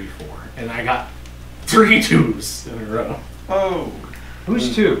 2, 3, 4, and I got 3 2s in a row. Oh.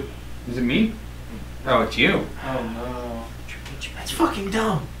 Who's 2? Is it me? Oh, it's you. Oh no. That's fucking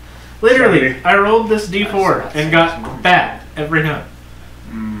dumb. Literally, I rolled this d4 and got bad every time.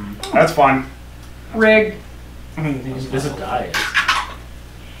 That's fine. Rig. This is die.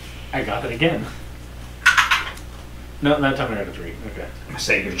 I got it again. No, that time I got a 3. Okay. I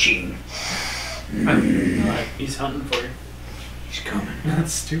say you're cheating. He's hunting for you. He's coming.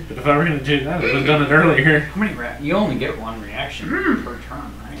 That's stupid. If I were gonna do that, I would have done it earlier. How many you only get 1 reaction per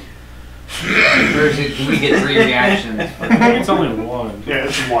turn, right? Or is it, do we get 3 reactions? I think it's only 1. Yeah,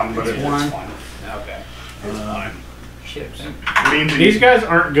 it's 1, but it's one. fine. Okay. It's fine. Chips. Means These guys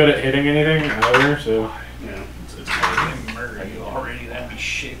aren't good at hitting anything either, so. Yeah. It's murder you already. That'd be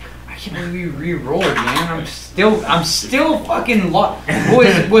shit. I can't believe you re-rolled, man. I'm still fucking lost.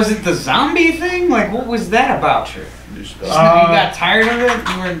 Was it the zombie thing? Like, what was that about? You got tired of it?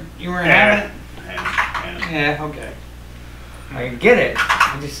 You were having it? Yeah, okay. I get it.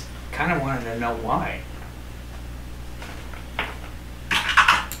 I just kind of wanted to know why.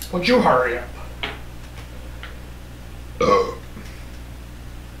 Would you hurry up?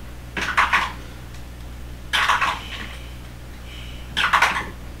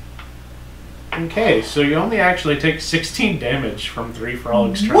 Okay, so you only actually take 16 damage from 3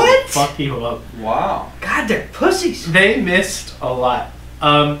 frogs trying What? to fuck you up. Wow. God, they're pussies. They missed a lot.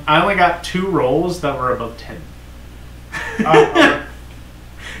 I only got 2 rolls that were above 10. Okay.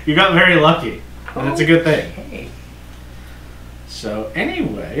 You got very lucky, and it's a good thing. Hey. So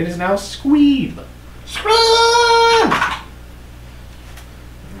anyway, it is now Squeeb.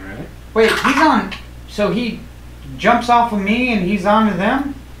 Alright. Wait, he's on. So he jumps off of me and he's onto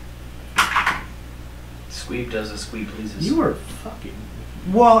them? Squeeb does as Squeeb pleases. You are fucking...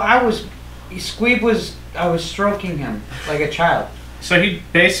 Well, I was stroking him like a child. So he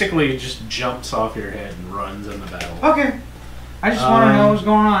basically just jumps off your head and runs in the battle. Okay. I just want to know what's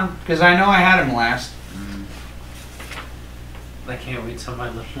going on because I know I had him last. I can't wait till my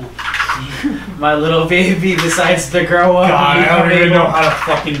little baby decides to grow up. God, and I don't become even know able- how to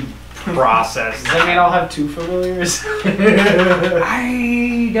fucking process. Does that mean I'll have 2 familiars? I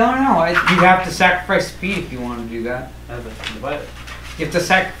don't know. You have to sacrifice a feat if you want to do that. What? You have to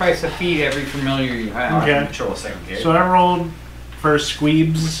sacrifice a feat every familiar you have. Okay. Control a second character. So I rolled for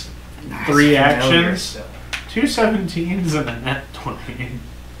Squeeb's Nice 3 familiar actions, stuff. 2 17s and a net 20.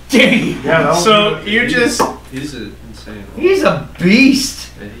 Dang. Yeah, that'll So do it. you just... He's insane. He's a beast.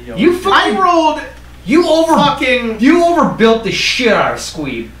 You I fucking rolled you fucking... overbuilt the shit out of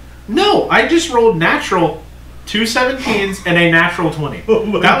Squeeb. No, I just rolled natural 2 17s and a natural 20.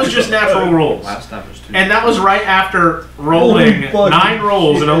 That was just natural rolls. Last time was 2. And that was right after rolling Holy 9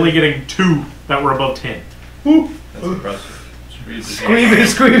 rolls and only getting 2 that were above 10. That's impressive.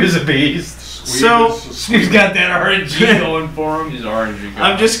 Squeeb is a beast. So, Squeeb's got that RNG going for him. He's RNG.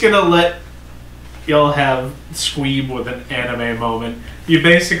 I'm just gonna let y'all have Squeeb with an anime moment. You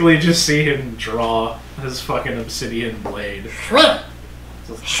basically just see him draw his fucking obsidian blade.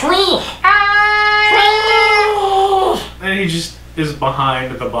 And he just is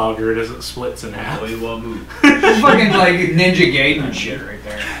behind the boggart as it splits in half. Boy, well move. Fucking like Ninja Gaiden shit right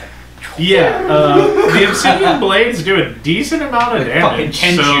there. Yeah, the obsidian blades do a decent amount of Like fucking damage.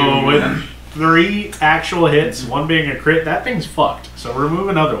 Tenchu, So with man. 3 actual hits, 1 being a crit, that thing's fucked. So remove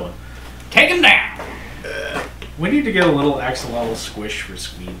another one. Take him down. We need to get a little axolotl squish for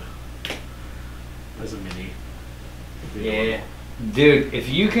Squeeb. As a mini. Yeah. Dude, if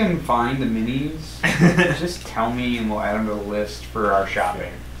you can find the minis, just tell me and we'll add them to the list for our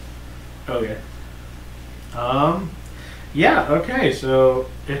shopping. Okay. Yeah, okay, so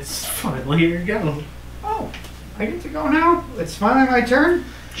it's finally your go. Oh, I get to go now? It's finally my turn?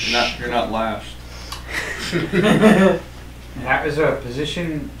 You're not last. That was a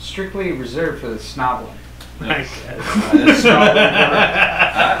position strictly reserved for the snobbling. I guess. It's not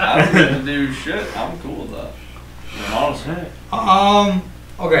I don't need to do shit. I'm cool with that. Honestly.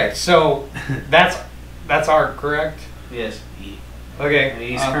 Okay, so that's art, correct? Yes. Okay. And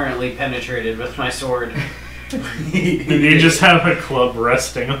he's currently penetrated with my sword. You just have a club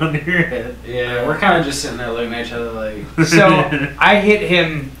resting on your head. Yeah, we're kind of just sitting there looking at each other like. So I hit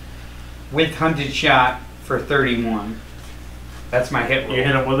him with hunted shot for 31. That's my hit roll. You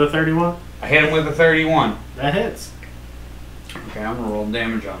hit him with a 31? I hit him with a 31. That hits. Okay, I'm gonna roll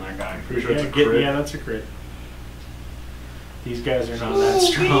damage on that guy. Pretty sure it's a Yeah, crit. yeah, that's a crit. These guys are not that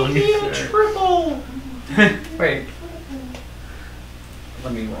strong. Triple. Wait.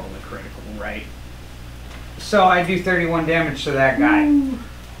 let me roll the critical right. So I do 31 damage to that guy.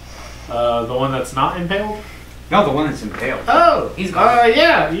 The one that's not impaled? No, the one that's impaled. Oh! He's gone.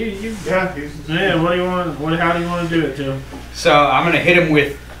 Yeah, Yeah, what do you want? How do you want to do it to him? So I'm gonna hit him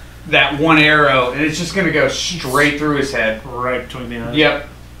with that one arrow, and it's just gonna go straight through his head. Right between the eyes? Yep.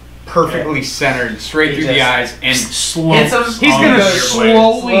 Perfectly centered, straight through the eyes, and Slow. Hits him. he's gonna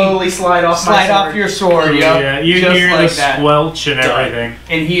slowly slide off your sword. Yep. Yeah, you just hear like the that. squelch and everything.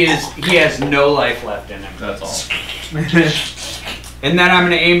 And he has no life left in him. That's all. And then I'm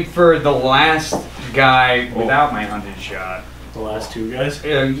gonna aim for the last guy without my hunted shot. The last two guys?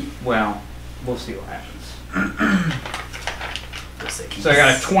 Well, we'll see what happens. So I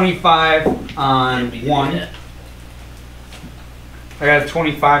got a 25 on one. I got a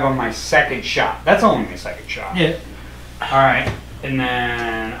 25 on my second shot. That's only my second shot. Yeah. Alright. And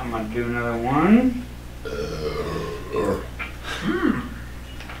then I'm going to do another one.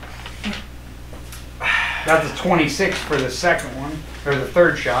 That's a 26 for the second one. Or the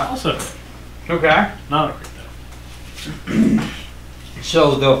third shot. Also, Okay. not a crit though.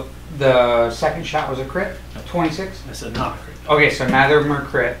 So the second shot was a crit? 26? I said not a crit. Okay, so neither of them are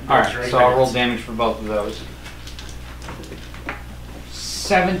crit. That's Alright, right. so I'll roll damage for both of those.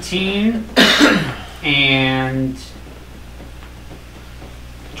 17 and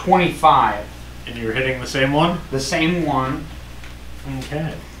 25. And you're hitting the same one? The same one.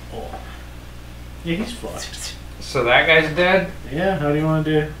 Okay. Oh. Yeah, he's fucked. So that guy's dead. Yeah, how do you want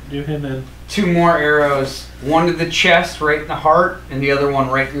to do him then? 2 more arrows. One to the chest, right in the heart, and the other one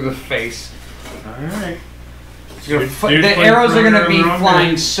right through the face. Alright. The arrows are going to be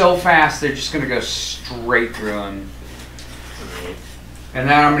flying so fast, they're just going to go straight through him. And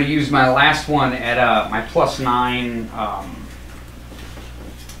then I'm going to use my last one at my +9,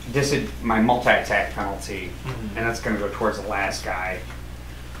 my multi-attack penalty, and that's going to go towards the last guy.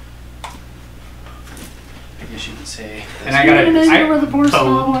 I guess you could say. And I got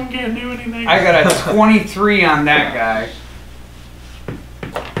can't do anything. I got a 23 on that guy.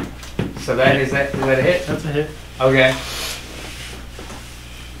 So is that a hit? That's a hit. Okay.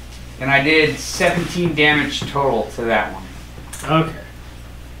 And I did 17 damage total to that one. Okay.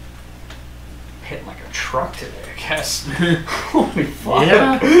 Hitting like a truck today, I guess. Holy fuck.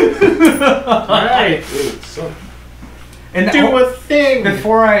 Yeah. Alright. And Do a thing!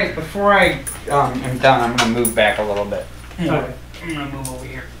 Before I am done, I'm gonna move back a little bit. Okay. I'm gonna move over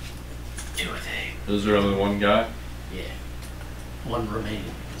here. Do a thing. Is there only one guy? Yeah. One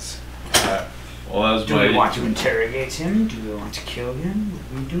remains. Alright. Well, that was Do we want to interrogate him? Do we want to kill him? What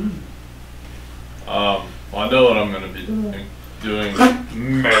are we doing? Well, I know what I'm gonna be doing.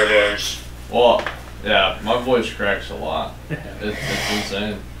 Murders. Well, yeah, my voice cracks a lot. It's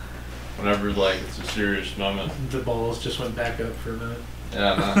insane. Whenever, like, it's a serious moment. The balls just went back up for a minute.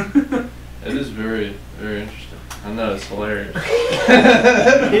 Yeah, no. It is very, very interesting. I know, it's hilarious.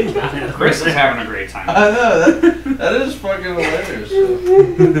 Chris is having a great time. I know, that is fucking hilarious.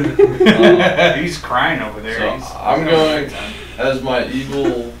 He's crying over there. So I'm going, as my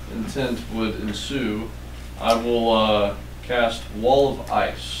evil intent would ensue, I will cast Wall of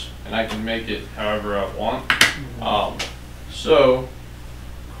Ice, and I can make it however I want. So,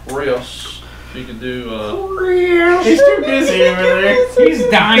 Krios, if you could do... He's too busy over there. He's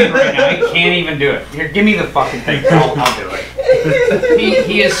dying right now. He can't even do it. Here, give me the fucking thing. I'll do it.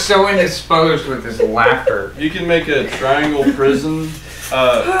 He is so indisposed with his laughter. You can make a triangle prism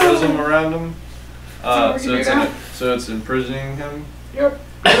around him. So it's imprisoning him. Yep.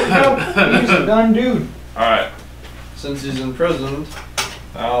 He's a done dude. Alright. Since he's imprisoned,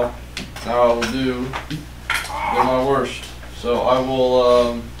 now I will do my worst. So I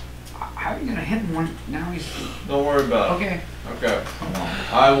will, How are you gonna hit him when now he's... don't worry about it. Okay. Okay.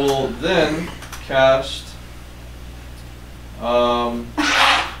 I will then cast,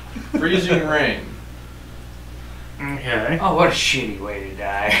 Freezing Rain. Okay. Oh, what a shitty way to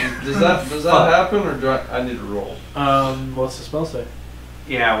die. Does that happen, or do I need to roll? What's the spell say?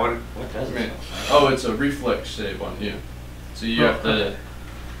 Yeah, what does I mean, it? oh, it's a reflex save on you. So you have to,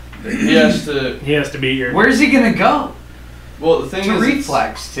 he has to beat your... Where's he gonna go? well, the thing To is,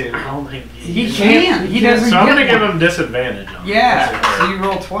 reflex to. I don't think He can't. He doesn't So I'm get gonna give one. him disadvantage on it. Yeah, so you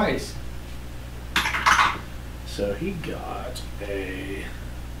roll twice. So he got a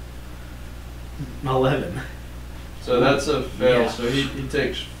 11. so that's a fail, Yeah. so he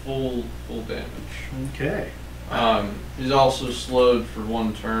takes full damage. Okay. He's also slowed for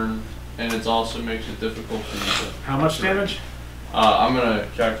 1 turn, and it also makes it difficult for you to... How much damage? I'm gonna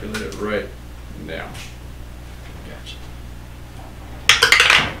calculate it right now. Gotcha.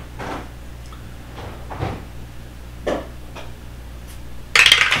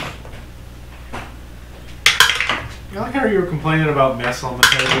 I like how you were complaining about mess on the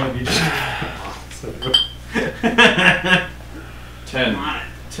table and you just. 10.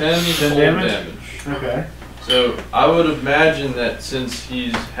 10 cold damage? damage. Okay. So I would imagine that since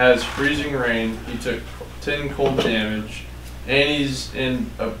he has freezing rain, he took 10 cold damage, and he's in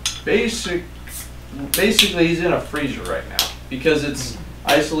a basically he's in a freezer right now because it's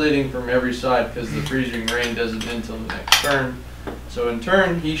isolating from every side because the freezing rain doesn't end until the next turn. So in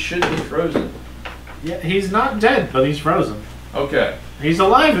turn, he should be frozen. Yeah, he's not dead, but he's frozen. Okay, He's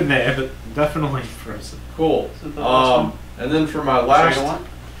alive in there, but definitely frozen. cool. And then for my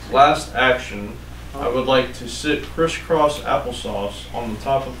last action, I would like to sit crisscross applesauce on the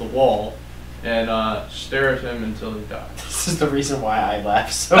top of the wall and stare at him until he dies. This is the reason why I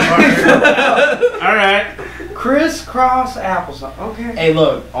laugh so hard. Alright. Crisscross applesauce. Okay. Hey,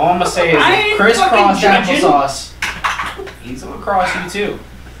 look, all I'm gonna say I is ain't crisscross fucking judging. applesauce. He's gonna cross you too.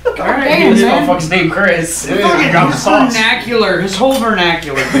 Alright, This man. motherfucker's named Chris. Fucking got the his sauce. vernacular, his whole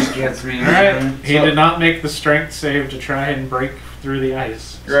vernacular just gets me. Alright. He So- did not make the strength save to try and break through the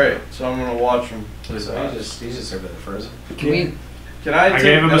ice. Great, so I'm gonna watch him. He's just over there frozen. Can we? Can I I take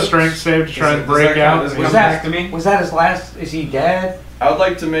gave him a notes? strength save to try and Does break that count out. as Was Come that back to me? Was that his last? Is he dead? I would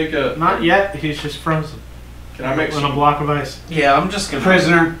like to make a. Not yet, he's just frozen. Can I make On a some? block of ice. Yeah, I'm just gonna.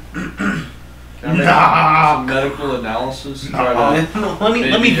 Prisoner. Can I make Nah. some medical analysis? To Nah. try let to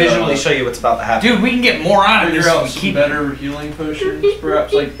me Maybe, visually show you what's about to happen. Dude, we can get more out of this. figure if out we some keep better healing potions,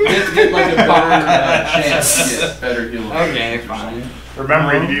 perhaps? Like get like a better chance to get better healing. Okay, potions or fine.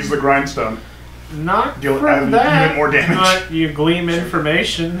 Remember, you can use the grindstone. Not Deal for even that. more damage. But you gleam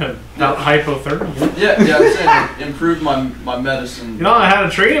information about hypothermia. something. Yeah, I'm saying improve my medicine. You don't know how to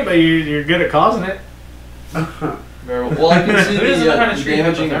treat it, but you're good at causing it. Very well. Well, I can see Who doesn't know how to the treat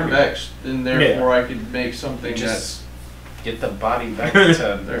damaging hypothermia? effects, and therefore I could make something Just get the body back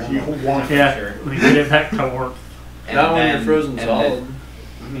to There you normal. want it. Yeah, Sure. we get it back to warmth. that's not when you're frozen and solid. then-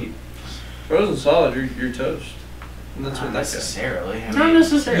 I mean, Frozen solid, you're toast. And that's not what that guy. necessarily. I Not mean,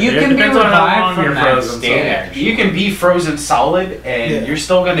 necessarily. You It can be depends on how revived long from you're that frozen. state, so- actually. you can be frozen solid, and Yeah. you're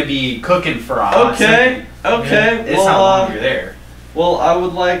still going to be cooking for a hot Okay, second. okay. It's how long you're there. Well, I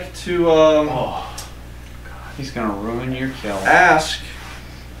would like to Oh, He's gonna ruin your kill. ask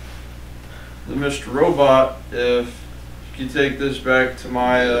the Mr. Robot if you could take this back to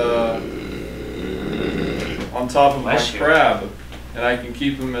my on top of my Bless you. crab, and I can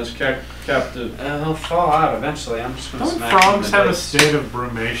keep him as captive. he'll fall out eventually. I'm just going to Don't smack him in frogs the have a face. state of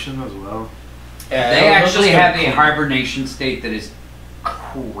brumation as well? Yeah, They he'll actually just go have to a clean. hibernation state that is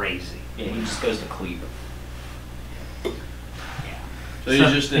crazy. Yeah, he just goes to cleave. So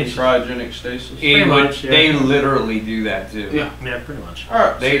he's just in cryogenic stasis. much, yeah. They literally do that too. Yeah. Yeah, pretty much. All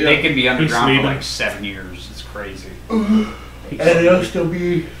right, They, so they yeah. can be underground for sleeping. like 7 years. It's crazy. And they'll still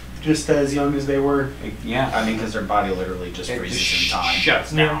be just as young as they were. Yeah. I mean, because their body literally just It freezes just in time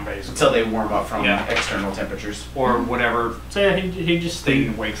shuts down basically. until they warm up from Yeah. external temperatures. Or whatever So yeah, he just thing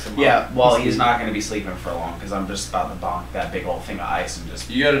stayed. wakes them Yeah, up. well, he's not going to be sleeping for long because I'm just about to bonk that big old thing of ice and just.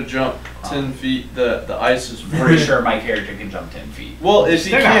 You gotta jump 10 feet. The ice is Pretty sure my character can jump 10 feet. Well, if he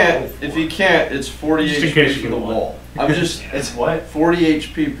Still got can't, roll if he can't, it's 40 Just in HP case you for the get one. wall. I'm just It's what? 40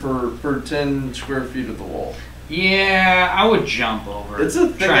 HP per 10 square feet of the wall. Yeah, I would jump over. It's a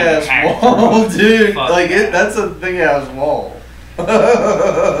thick try and ass hack wall, through. dude. Fuck Like that. that's a thick ass wall.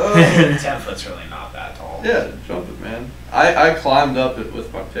 10 foot's really not that tall. Yeah, jump it, man. I climbed up it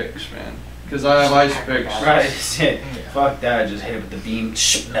with my picks, man, because I have ice picks. Right, fuck that, just hit it with the beam,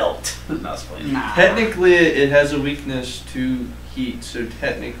 melt. Not playing. Nah. Technically, it has a weakness to heat, so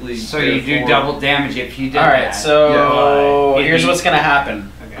technically. So you do therefore- double damage if you did Alright, that. so Yeah. here's what's gonna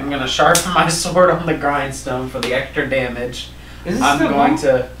happen. Okay. I'm gonna sharpen my sword on the grindstone for the extra damage. Is this I'm still going going?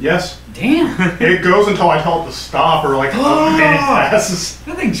 to. Yes. Damn. It goes until I tell it to stop or like a minute passes.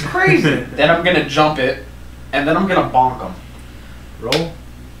 That thing's crazy. Then I'm gonna jump it, and then I'm gonna bonk him. Roll.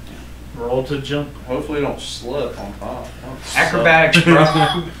 Roll to jump. Hopefully, you don't slip on top. Don't slip. Acrobatics, bro.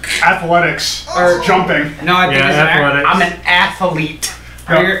 Athletics. Or- Jumping. No, I think Yeah, it's athletics. I'm an athlete.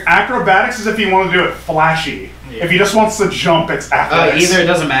 No, You're- acrobatics is if you want to do it flashy. Yeah. If he just wants to jump, it's athletics. Either it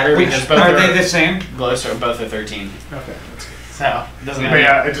doesn't matter because both Are they the same? both are 13. Okay. So it doesn't But matter.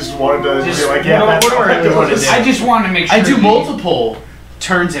 yeah, I just wanted to Just be like, yeah, what that's do I what really it wanna is. do? I just wanted to make sure. I do you- multiple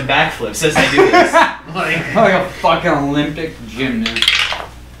turns and backflips as I do this. like a fucking Olympic gymnast.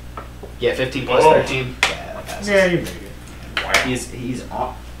 Yeah, 15 plus Oh. 13. Yeah, that passes. Yeah, you make it. He's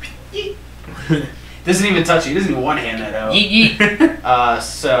on. Doesn't even touch you. He doesn't even one hand that out. Yeet yeet.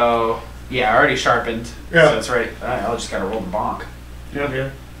 So yeah, I already sharpened. Yeah. So it's ready. Alright, I'll just gotta roll the bonk. Yeah.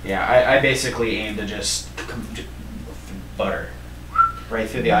 Yeah, I basically aim to just butter right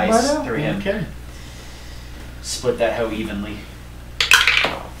through the ice through him. Okay. split that hoe evenly.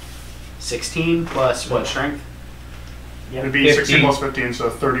 16 plus what strength? It'd be 15. 16 plus 15, so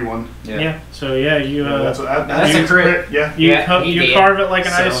 31. Yeah. So yeah, you That's a crit. Yeah. you, Yeah, he you did. carve it like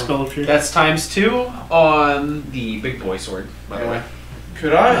an ice So, sculpture. That's times 2 on the big boy sword, by the way.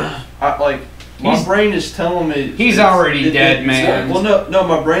 Could I like, my He's- brain is telling me He's already dead, man. Well, no,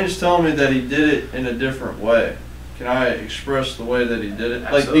 my brain is telling me that he did it in a different way. Can I express the way that he did it?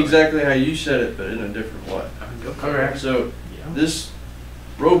 Like Absolutely. exactly how you said it, but in a different way. Okay. So Yeah. this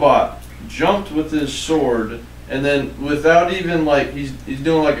robot jumped with his sword, and then without even like he's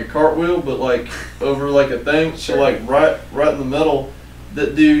doing like a cartwheel, but like over like a thing. So like right in the middle,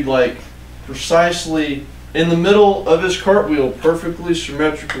 that dude like precisely in the middle of his cartwheel, perfectly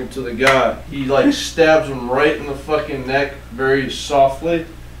symmetrical to the guy. He like stabs him right in the fucking neck, very softly,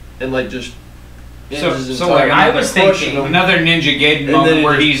 and like just. ends his So entire- like I was crushing thinking him. another Ninja Gaiden And moment then it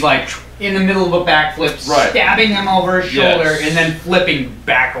where just- he's like in the middle of a backflip, Right. stabbing him over his Yes. shoulder, and then flipping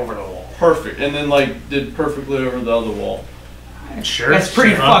back over the wall. Perfect, and then like did perfectly over the other wall. Sure. That's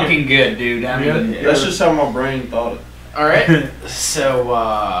pretty Fuck it. fucking good, dude. I mean, That's just how my brain thought it. All right. So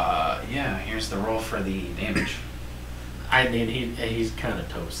yeah, here's the roll for the damage. I mean, he's kind of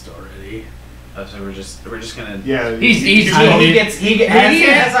toast already. So we're just gonna. Yeah. he's He gets as He I flip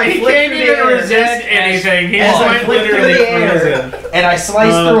can't through even the air, resist anything. He's as I like flip through literally the air, frozen. and I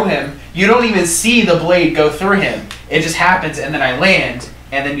slice Uh, through him. You don't even see the blade go through him. It just happens, and then I land,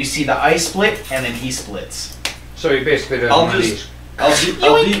 and then you see the ice split, and then he splits. so he basically does I'll one of just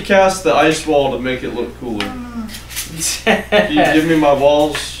I'll deep cast the ice wall to make it look cooler. Can you give me my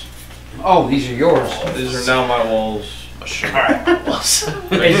walls? these. Oh, these are yours. These are now my walls. All right. Well,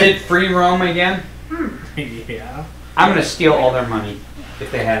 Is it free roam again? Yeah. I'm gonna steal all their money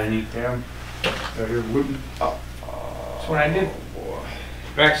if they had any. Yeah. You're looting. That's what I did.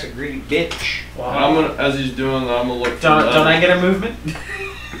 Drax a greedy bitch. And I'm gonna, as he's doing that, I'm gonna look. don't I get a movement?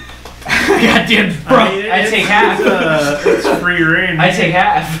 Goddamn, bro. I take half. It's free reign. I take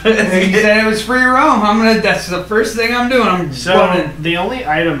half. You said it was free roam. That's the first thing I'm doing. I'm So running. the only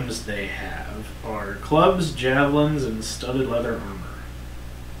items they have are clubs, javelins, and studded leather armor.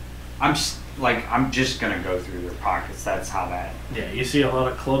 I'm just gonna go through their pockets. That's how that. Yeah, you see a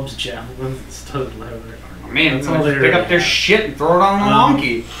lot of clubs, javelins, and studded leather armor. Man, That's let's all they pick really up their have. shit and throw it on the Um,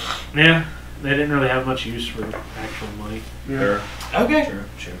 monkey. Yeah, they didn't really have much use for actual money. Sure. Okay.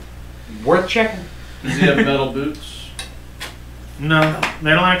 True. Worth checking. Does he have metal boots? No,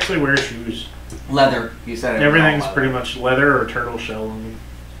 they don't actually wear shoes. Leather. You said it. was all Everything's leather. pretty much leather or turtle shell on them.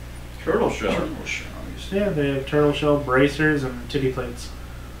 Turtle shell. Yeah, they have turtle shell bracers and titty plates.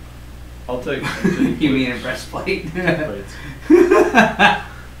 I'll take. You mean a breastplate? Plates.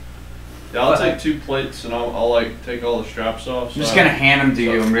 Yeah, I'll take 2 plates and I'll like take all the straps off. I'm just gonna hand them to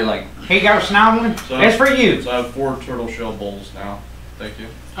you and be like, "Hey, go Snowden. So- That's for you." So I have 4 turtle shell bowls now. Thank you.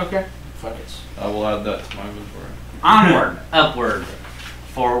 Okay. Fuck it. I will add that to my inventory. Onward, upward,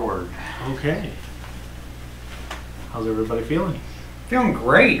 forward. Okay. How's everybody feeling? Feeling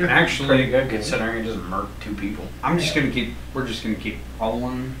great, actually. Pretty good considering it just murked 2 people. I'm just gonna keep. We're just gonna keep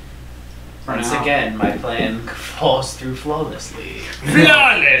rolling. for Once now. again, my plan falls through flawlessly.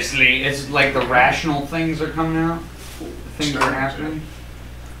 Flawlessly. It's like the rational things are coming out. The things are happening.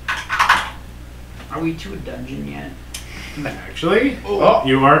 Are we to a dungeon yet? Actually, Oh.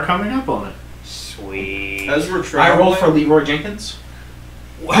 you are coming up on it. Sweet. As we're I traveling, roll for Leroy Jenkins.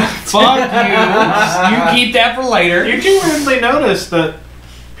 Fuck you. You keep that for later. You do weirdly notice that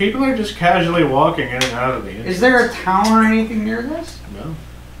people are just casually walking in and out of the inn. Is there a town or anything near this? No.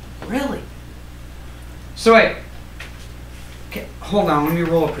 Really? So wait. Okay, hold on. Let me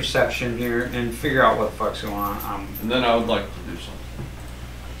roll a perception here and figure out what the fuck's going on. and then I would like to do something.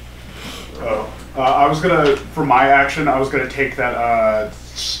 I was gonna, for my action, I was gonna take that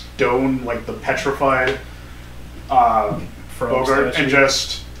stone, like the petrified Bogart, and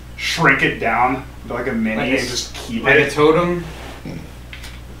just shrink it down like a mini Like a and s- just keep like a it. totem.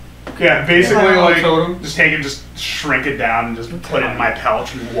 Yeah, basically Yeah, like totem. just take it, just shrink it down, and just put it in my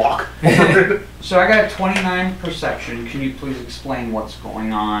pouch and walk over it. So I got a 29 perception. Can you please explain what's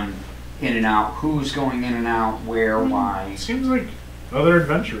going on in and out? Who's going in and out? Where? Why? It seems like other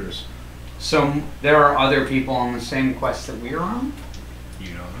adventurers. So there are other people on the same quest that we're on? You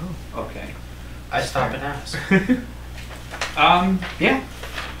don't know. Okay. I stop and ask. Yeah.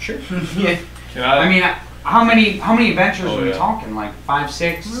 Sure. Yeah. Can I? I mean, how many adventures Oh, are we yeah. talking? Like 5,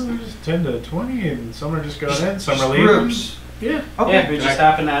 6? Well, there's 10 to 20, and some are just going in, some Just are leaving. groups. Yeah. Okay. Yeah, we just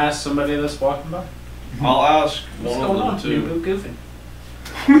happen to ask somebody that's walking by. I'll ask What's one going of on? the You 2. goofing.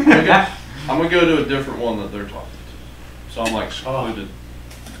 I'm gonna go to a different one that they're talking to. So I'm like Oh. secluded.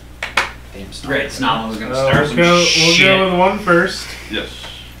 Damn Great, Snobble was gonna start we'll some go, shit. We'll go with one first. Yes.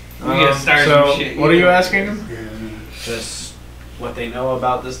 We gotta start so some shit. what are you asking him? Just what they know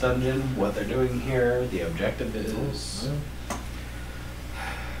about this dungeon, what they're doing here, the objective is.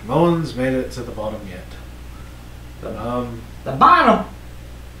 No one's made it to the bottom yet. The bottom?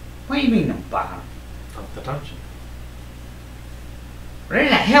 What do you mean the bottom? Of the dungeon. There's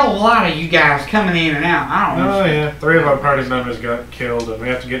a hell of a lot of you guys coming in and out. I don't know. Oh yeah, 3 of our party members got killed, and we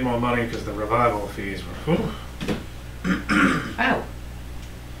have to get more money because the revival fees were. Oh,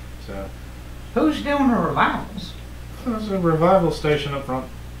 So who's doing the revivals? there's a revival station up front.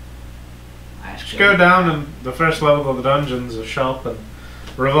 That's Just good. go down, and the first level of the dungeon's a shop and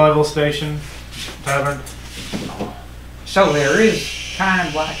revival station, tavern. So there is kind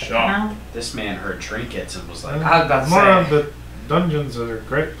of like a Shop. town? This man heard trinkets and was like, I was about to More say. of the dungeons are a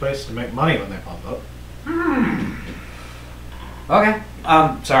great place to make money when they pop up. Okay.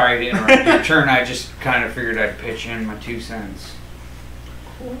 Sorry to interrupt your turn. I just kind of figured I'd pitch in my 2 cents.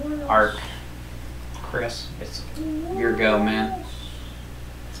 Art. Chris, it's your go, man.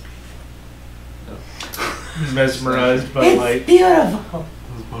 Mesmerized by light. Beautiful.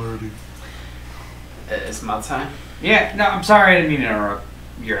 it's my time. Yeah, no, I'm sorry. I didn't mean to interrupt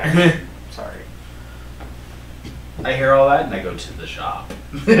your action. Sorry. I hear all that and I go to the shop.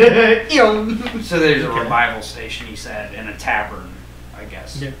 So there's a revival station, he said, and a tavern, I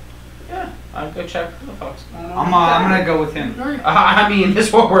guess. Yeah. Yeah, I'll go check what the fuck's going on. I'm gonna go with him. I mean,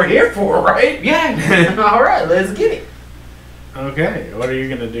 that's what we're here for, right? Yeah. All right, let's get it. Okay, what are you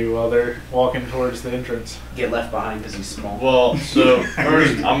gonna do while they're walking towards the entrance? Get left behind because he's small. Well, so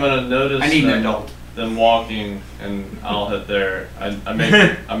first I'm gonna notice I need an adult. them walking, and I'll head there. I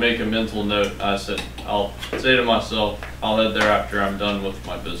make a mental note. I'll say to myself, I'll head there after I'm done with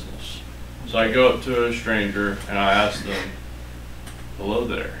my business. So I go up to a stranger and I ask them, "Hello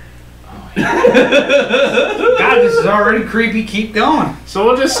there." God, this is already creepy. Keep going. So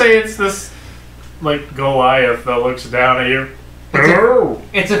we'll just say it's this, like, Goliath that looks down at you.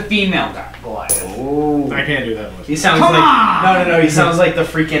 It's a female guy, Goliath. Oh. I can't do that voice. He sounds Come like on! no. He sounds like the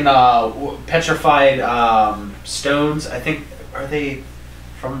freaking petrified stones. I think are they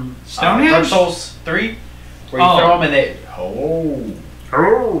from Stonehenge? Dark Souls 3, where you Oh. throw them and they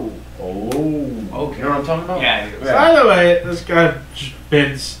Oh. okay. You know what I'm talking about? Yeah. By the way, this guy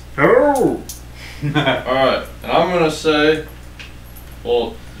bends. Oh. Alright, and I'm gonna say,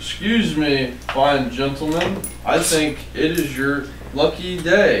 well, excuse me, fine gentlemen, I think it is your lucky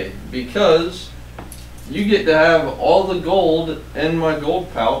day because you get to have all the gold in my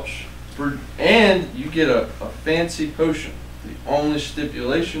gold pouch and you get a fancy potion. The only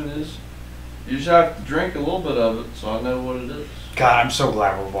stipulation is you just have to drink a little bit of it so I know what it is. God, I'm so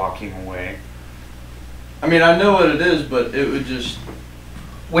glad we're walking away. I mean, I know what it is, but it would just...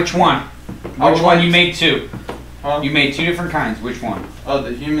 Which one? I Which would one? like- You made 2. Huh? You made 2 different kinds. Which one? Oh,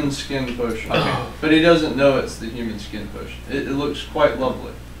 the human skin potion. Okay. But he doesn't know it's the human skin potion. It looks quite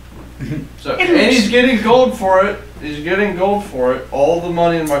lovely. So, It and looks- he's getting gold for it. He's getting gold for it. All the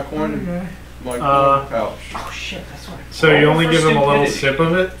money in my coin, my coin pouch. Oh shit, that's what. So you only For give him a little stupidity. sip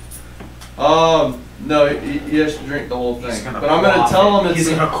of it? No, he has to drink the whole He's thing. gonna But I'm gonna quaff tell it. him it's. He's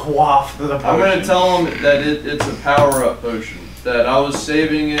gonna quaff the potion. I'm gonna tell him that it's a power-up potion. That I was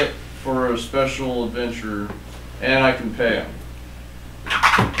saving it for a special adventure, and I can pay him.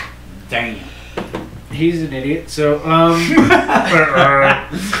 Damn. He's an idiot, so, okay.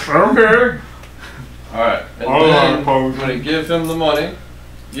 Alright, and All then right, potion. I'm gonna give him the money,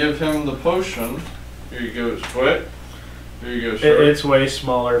 give him the potion. Here you go, Squid. Here you go, sir. It's way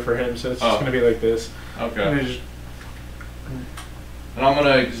smaller for him, so it's just Oh. gonna be like this. Okay. And he's just- And I'm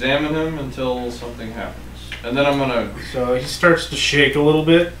gonna examine him until something happens. And then I'm gonna... So he starts to shake a little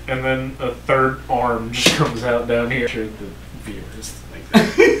bit, and then a third arm just comes out down here. The viewers like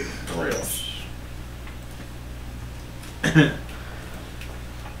that.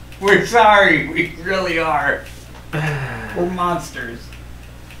 We're sorry. We really are. We're monsters.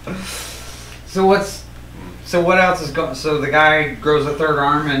 So what's? So what else is going? So the guy grows a third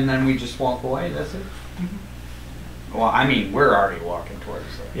arm, and then we just walk away. That's it. Well, I mean, we're already walking towards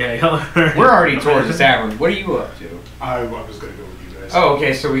it. Yeah, y'all We're already towards the tavern. What are you up to? I was gonna go with you guys. Oh,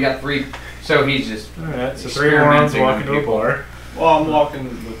 okay. So we got 3. So he's just. Alright, so 3 morons Experimenting walking on to a people. bar. Well, I'm walking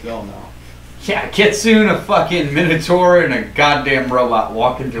with y'all now. Yeah, Kitsune, a fucking Minotaur, and a goddamn robot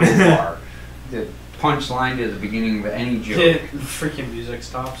walk into a bar. The punchline to the beginning of any joke. The freaking music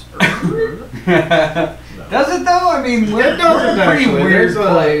stops. Does it though? I mean, we're, It doesn't we're a pretty actually. weird There's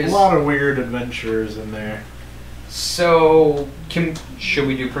place. a lot of weird adventures in there. So, should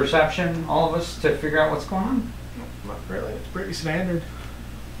we do perception, all of us, to figure out what's going on? Not really. It's pretty standard.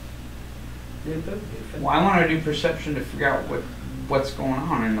 Well, I want to do perception to figure out what's going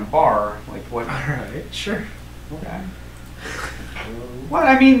on in the bar. Like what? Alright, sure. Okay. What?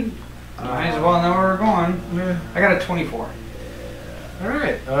 I mean, might as well know where we're going. Yeah. I got a 24.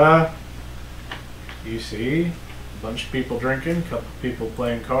 Alright, you see a bunch of people drinking, a couple of people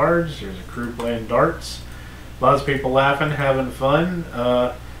playing cards, there's a crew playing darts, lots of people laughing, having fun.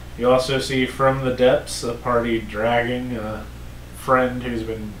 You also see from the depths a party dragging a friend who's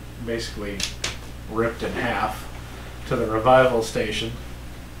been basically ripped in half to the revival station.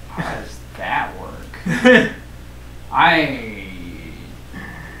 How does that work?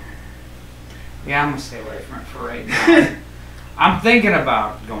 Yeah, I'm gonna stay away from it for right now. I'm thinking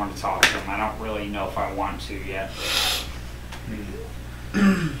about going to talk to him. I don't really know if I want to yet.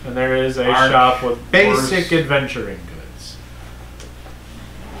 And there is a Our shop with basic worst- adventuring goods.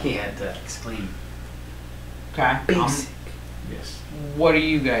 He had to exclaim. Okay. Basic. Yes. What are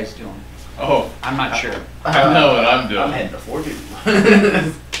you guys doing? Oh, I'm not sure. I know what I'm doing. I'm heading to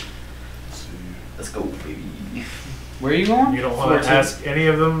 4-2. Let's go, baby. Where are you going? You don't want to ask any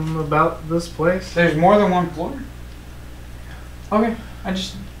of them about this place? There's more than one floor. Okay. I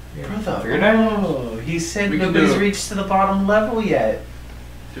just Brother, figured out. oh, he said We can nobody's do it. reached to the bottom level yet.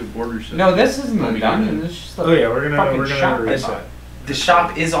 Do border set. No, this isn't Let the me get dungeon. in. This is just the Oh yeah, we're fucking gonna shop. reset. The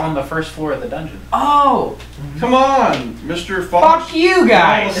shop is on the first floor of the dungeon. Oh, Come on, Mr. Fox. fuck you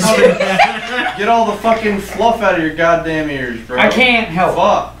guys! Get all the fucking fluff out of your goddamn ears, bro. I can't help it.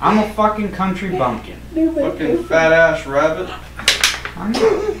 Fuck. I'm a fucking country bumpkin. Fucking fat ass rabbit. I'm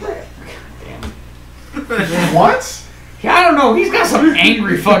not. Damn. What? Yeah, I don't know. He's got some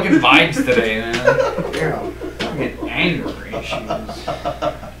angry fucking vibes today, man. Fucking anger issues.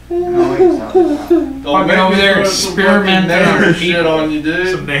 Don't Fucking make over me there put some experimenting fucking on nanner people. shit on you,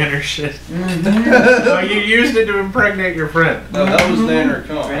 Some dude. nanner shit. Mhm. Oh, you used it to impregnate your friend. No, that was nanner I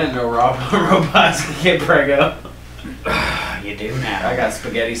cum. didn't know robots could get prego. You do now. I got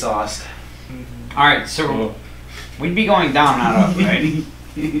spaghetti sauce. Alright, so we'd be going down, not up, right?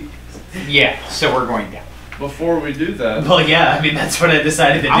 Yeah, so we're going down. Before we do that, Well, yeah, I mean, that's what I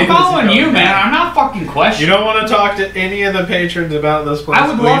decided to do. I'm was following go you, man. back. I'm not fucking You questioning. don't want to talk to any of the patrons about this place. I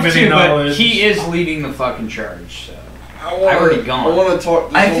would Leave love any to, but knowledge. he is leading the fucking charge, so. I wanna, already gone. I want to talk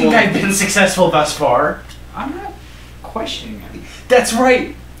to I think someone. I've been successful thus far. I'm not questioning him. That's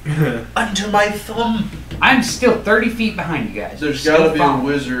right. Under my thumb. I'm still 30 feet behind you guys. There's Still got to be a following.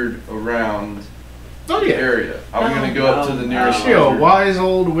 wizard around Oh the yeah. area. I'm gonna go up to the nearest Actually, a wizard, wise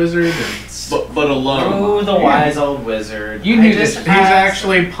old wizard. And but alone. Oh, the wise old wizard. You knew I just this. he's asked-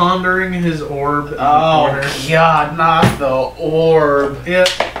 actually pondering his orb in the Oh corner. God, not the orb. Yep.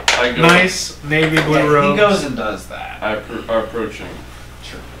 I go. Nice navy blue Yeah, robes. he goes and does that. I approach him.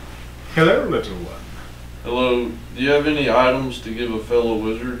 Hello, little one. Hello. Do you have any items to give a fellow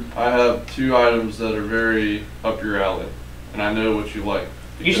wizard? I have 2 items that are very up your alley, and I know what you like.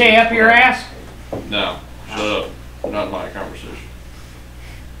 You say up your ass? No. Shut up. Not my conversation.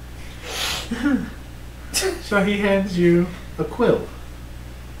 So he hands you a quill.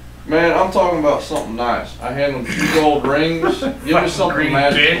 Man, I'm talking about something nice. I hand him 2 gold rings. Give me something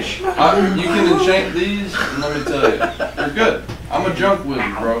magical. You can enchant these, and let me tell you, they're good. I'm a junk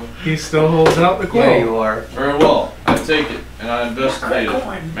wizard, bro. He still holds out the quill. Yeah, you are. Very well. I take it, and I investigate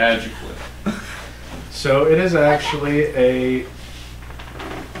it magically. So it is actually a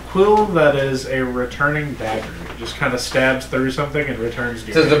quill that is a returning dagger. It just kind of stabs through something and returns to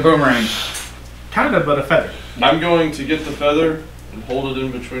This is the you. boomerang. Kind of, but a feather. I'm going to get the feather and hold it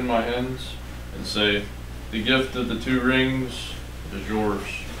in between my hands and say, the gift of the 2 rings is yours.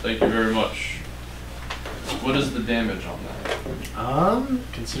 Thank you very much. What is the damage on that?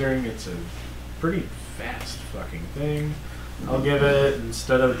 Considering it's a pretty fast fucking thing, I'll give it,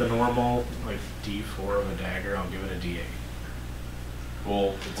 instead of the normal, like, D4 of a dagger, I'll give it a D8.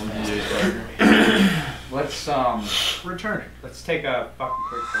 Well, 1d8 dagger. Let's Returning. let's take a fucking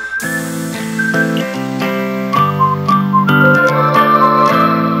quick break.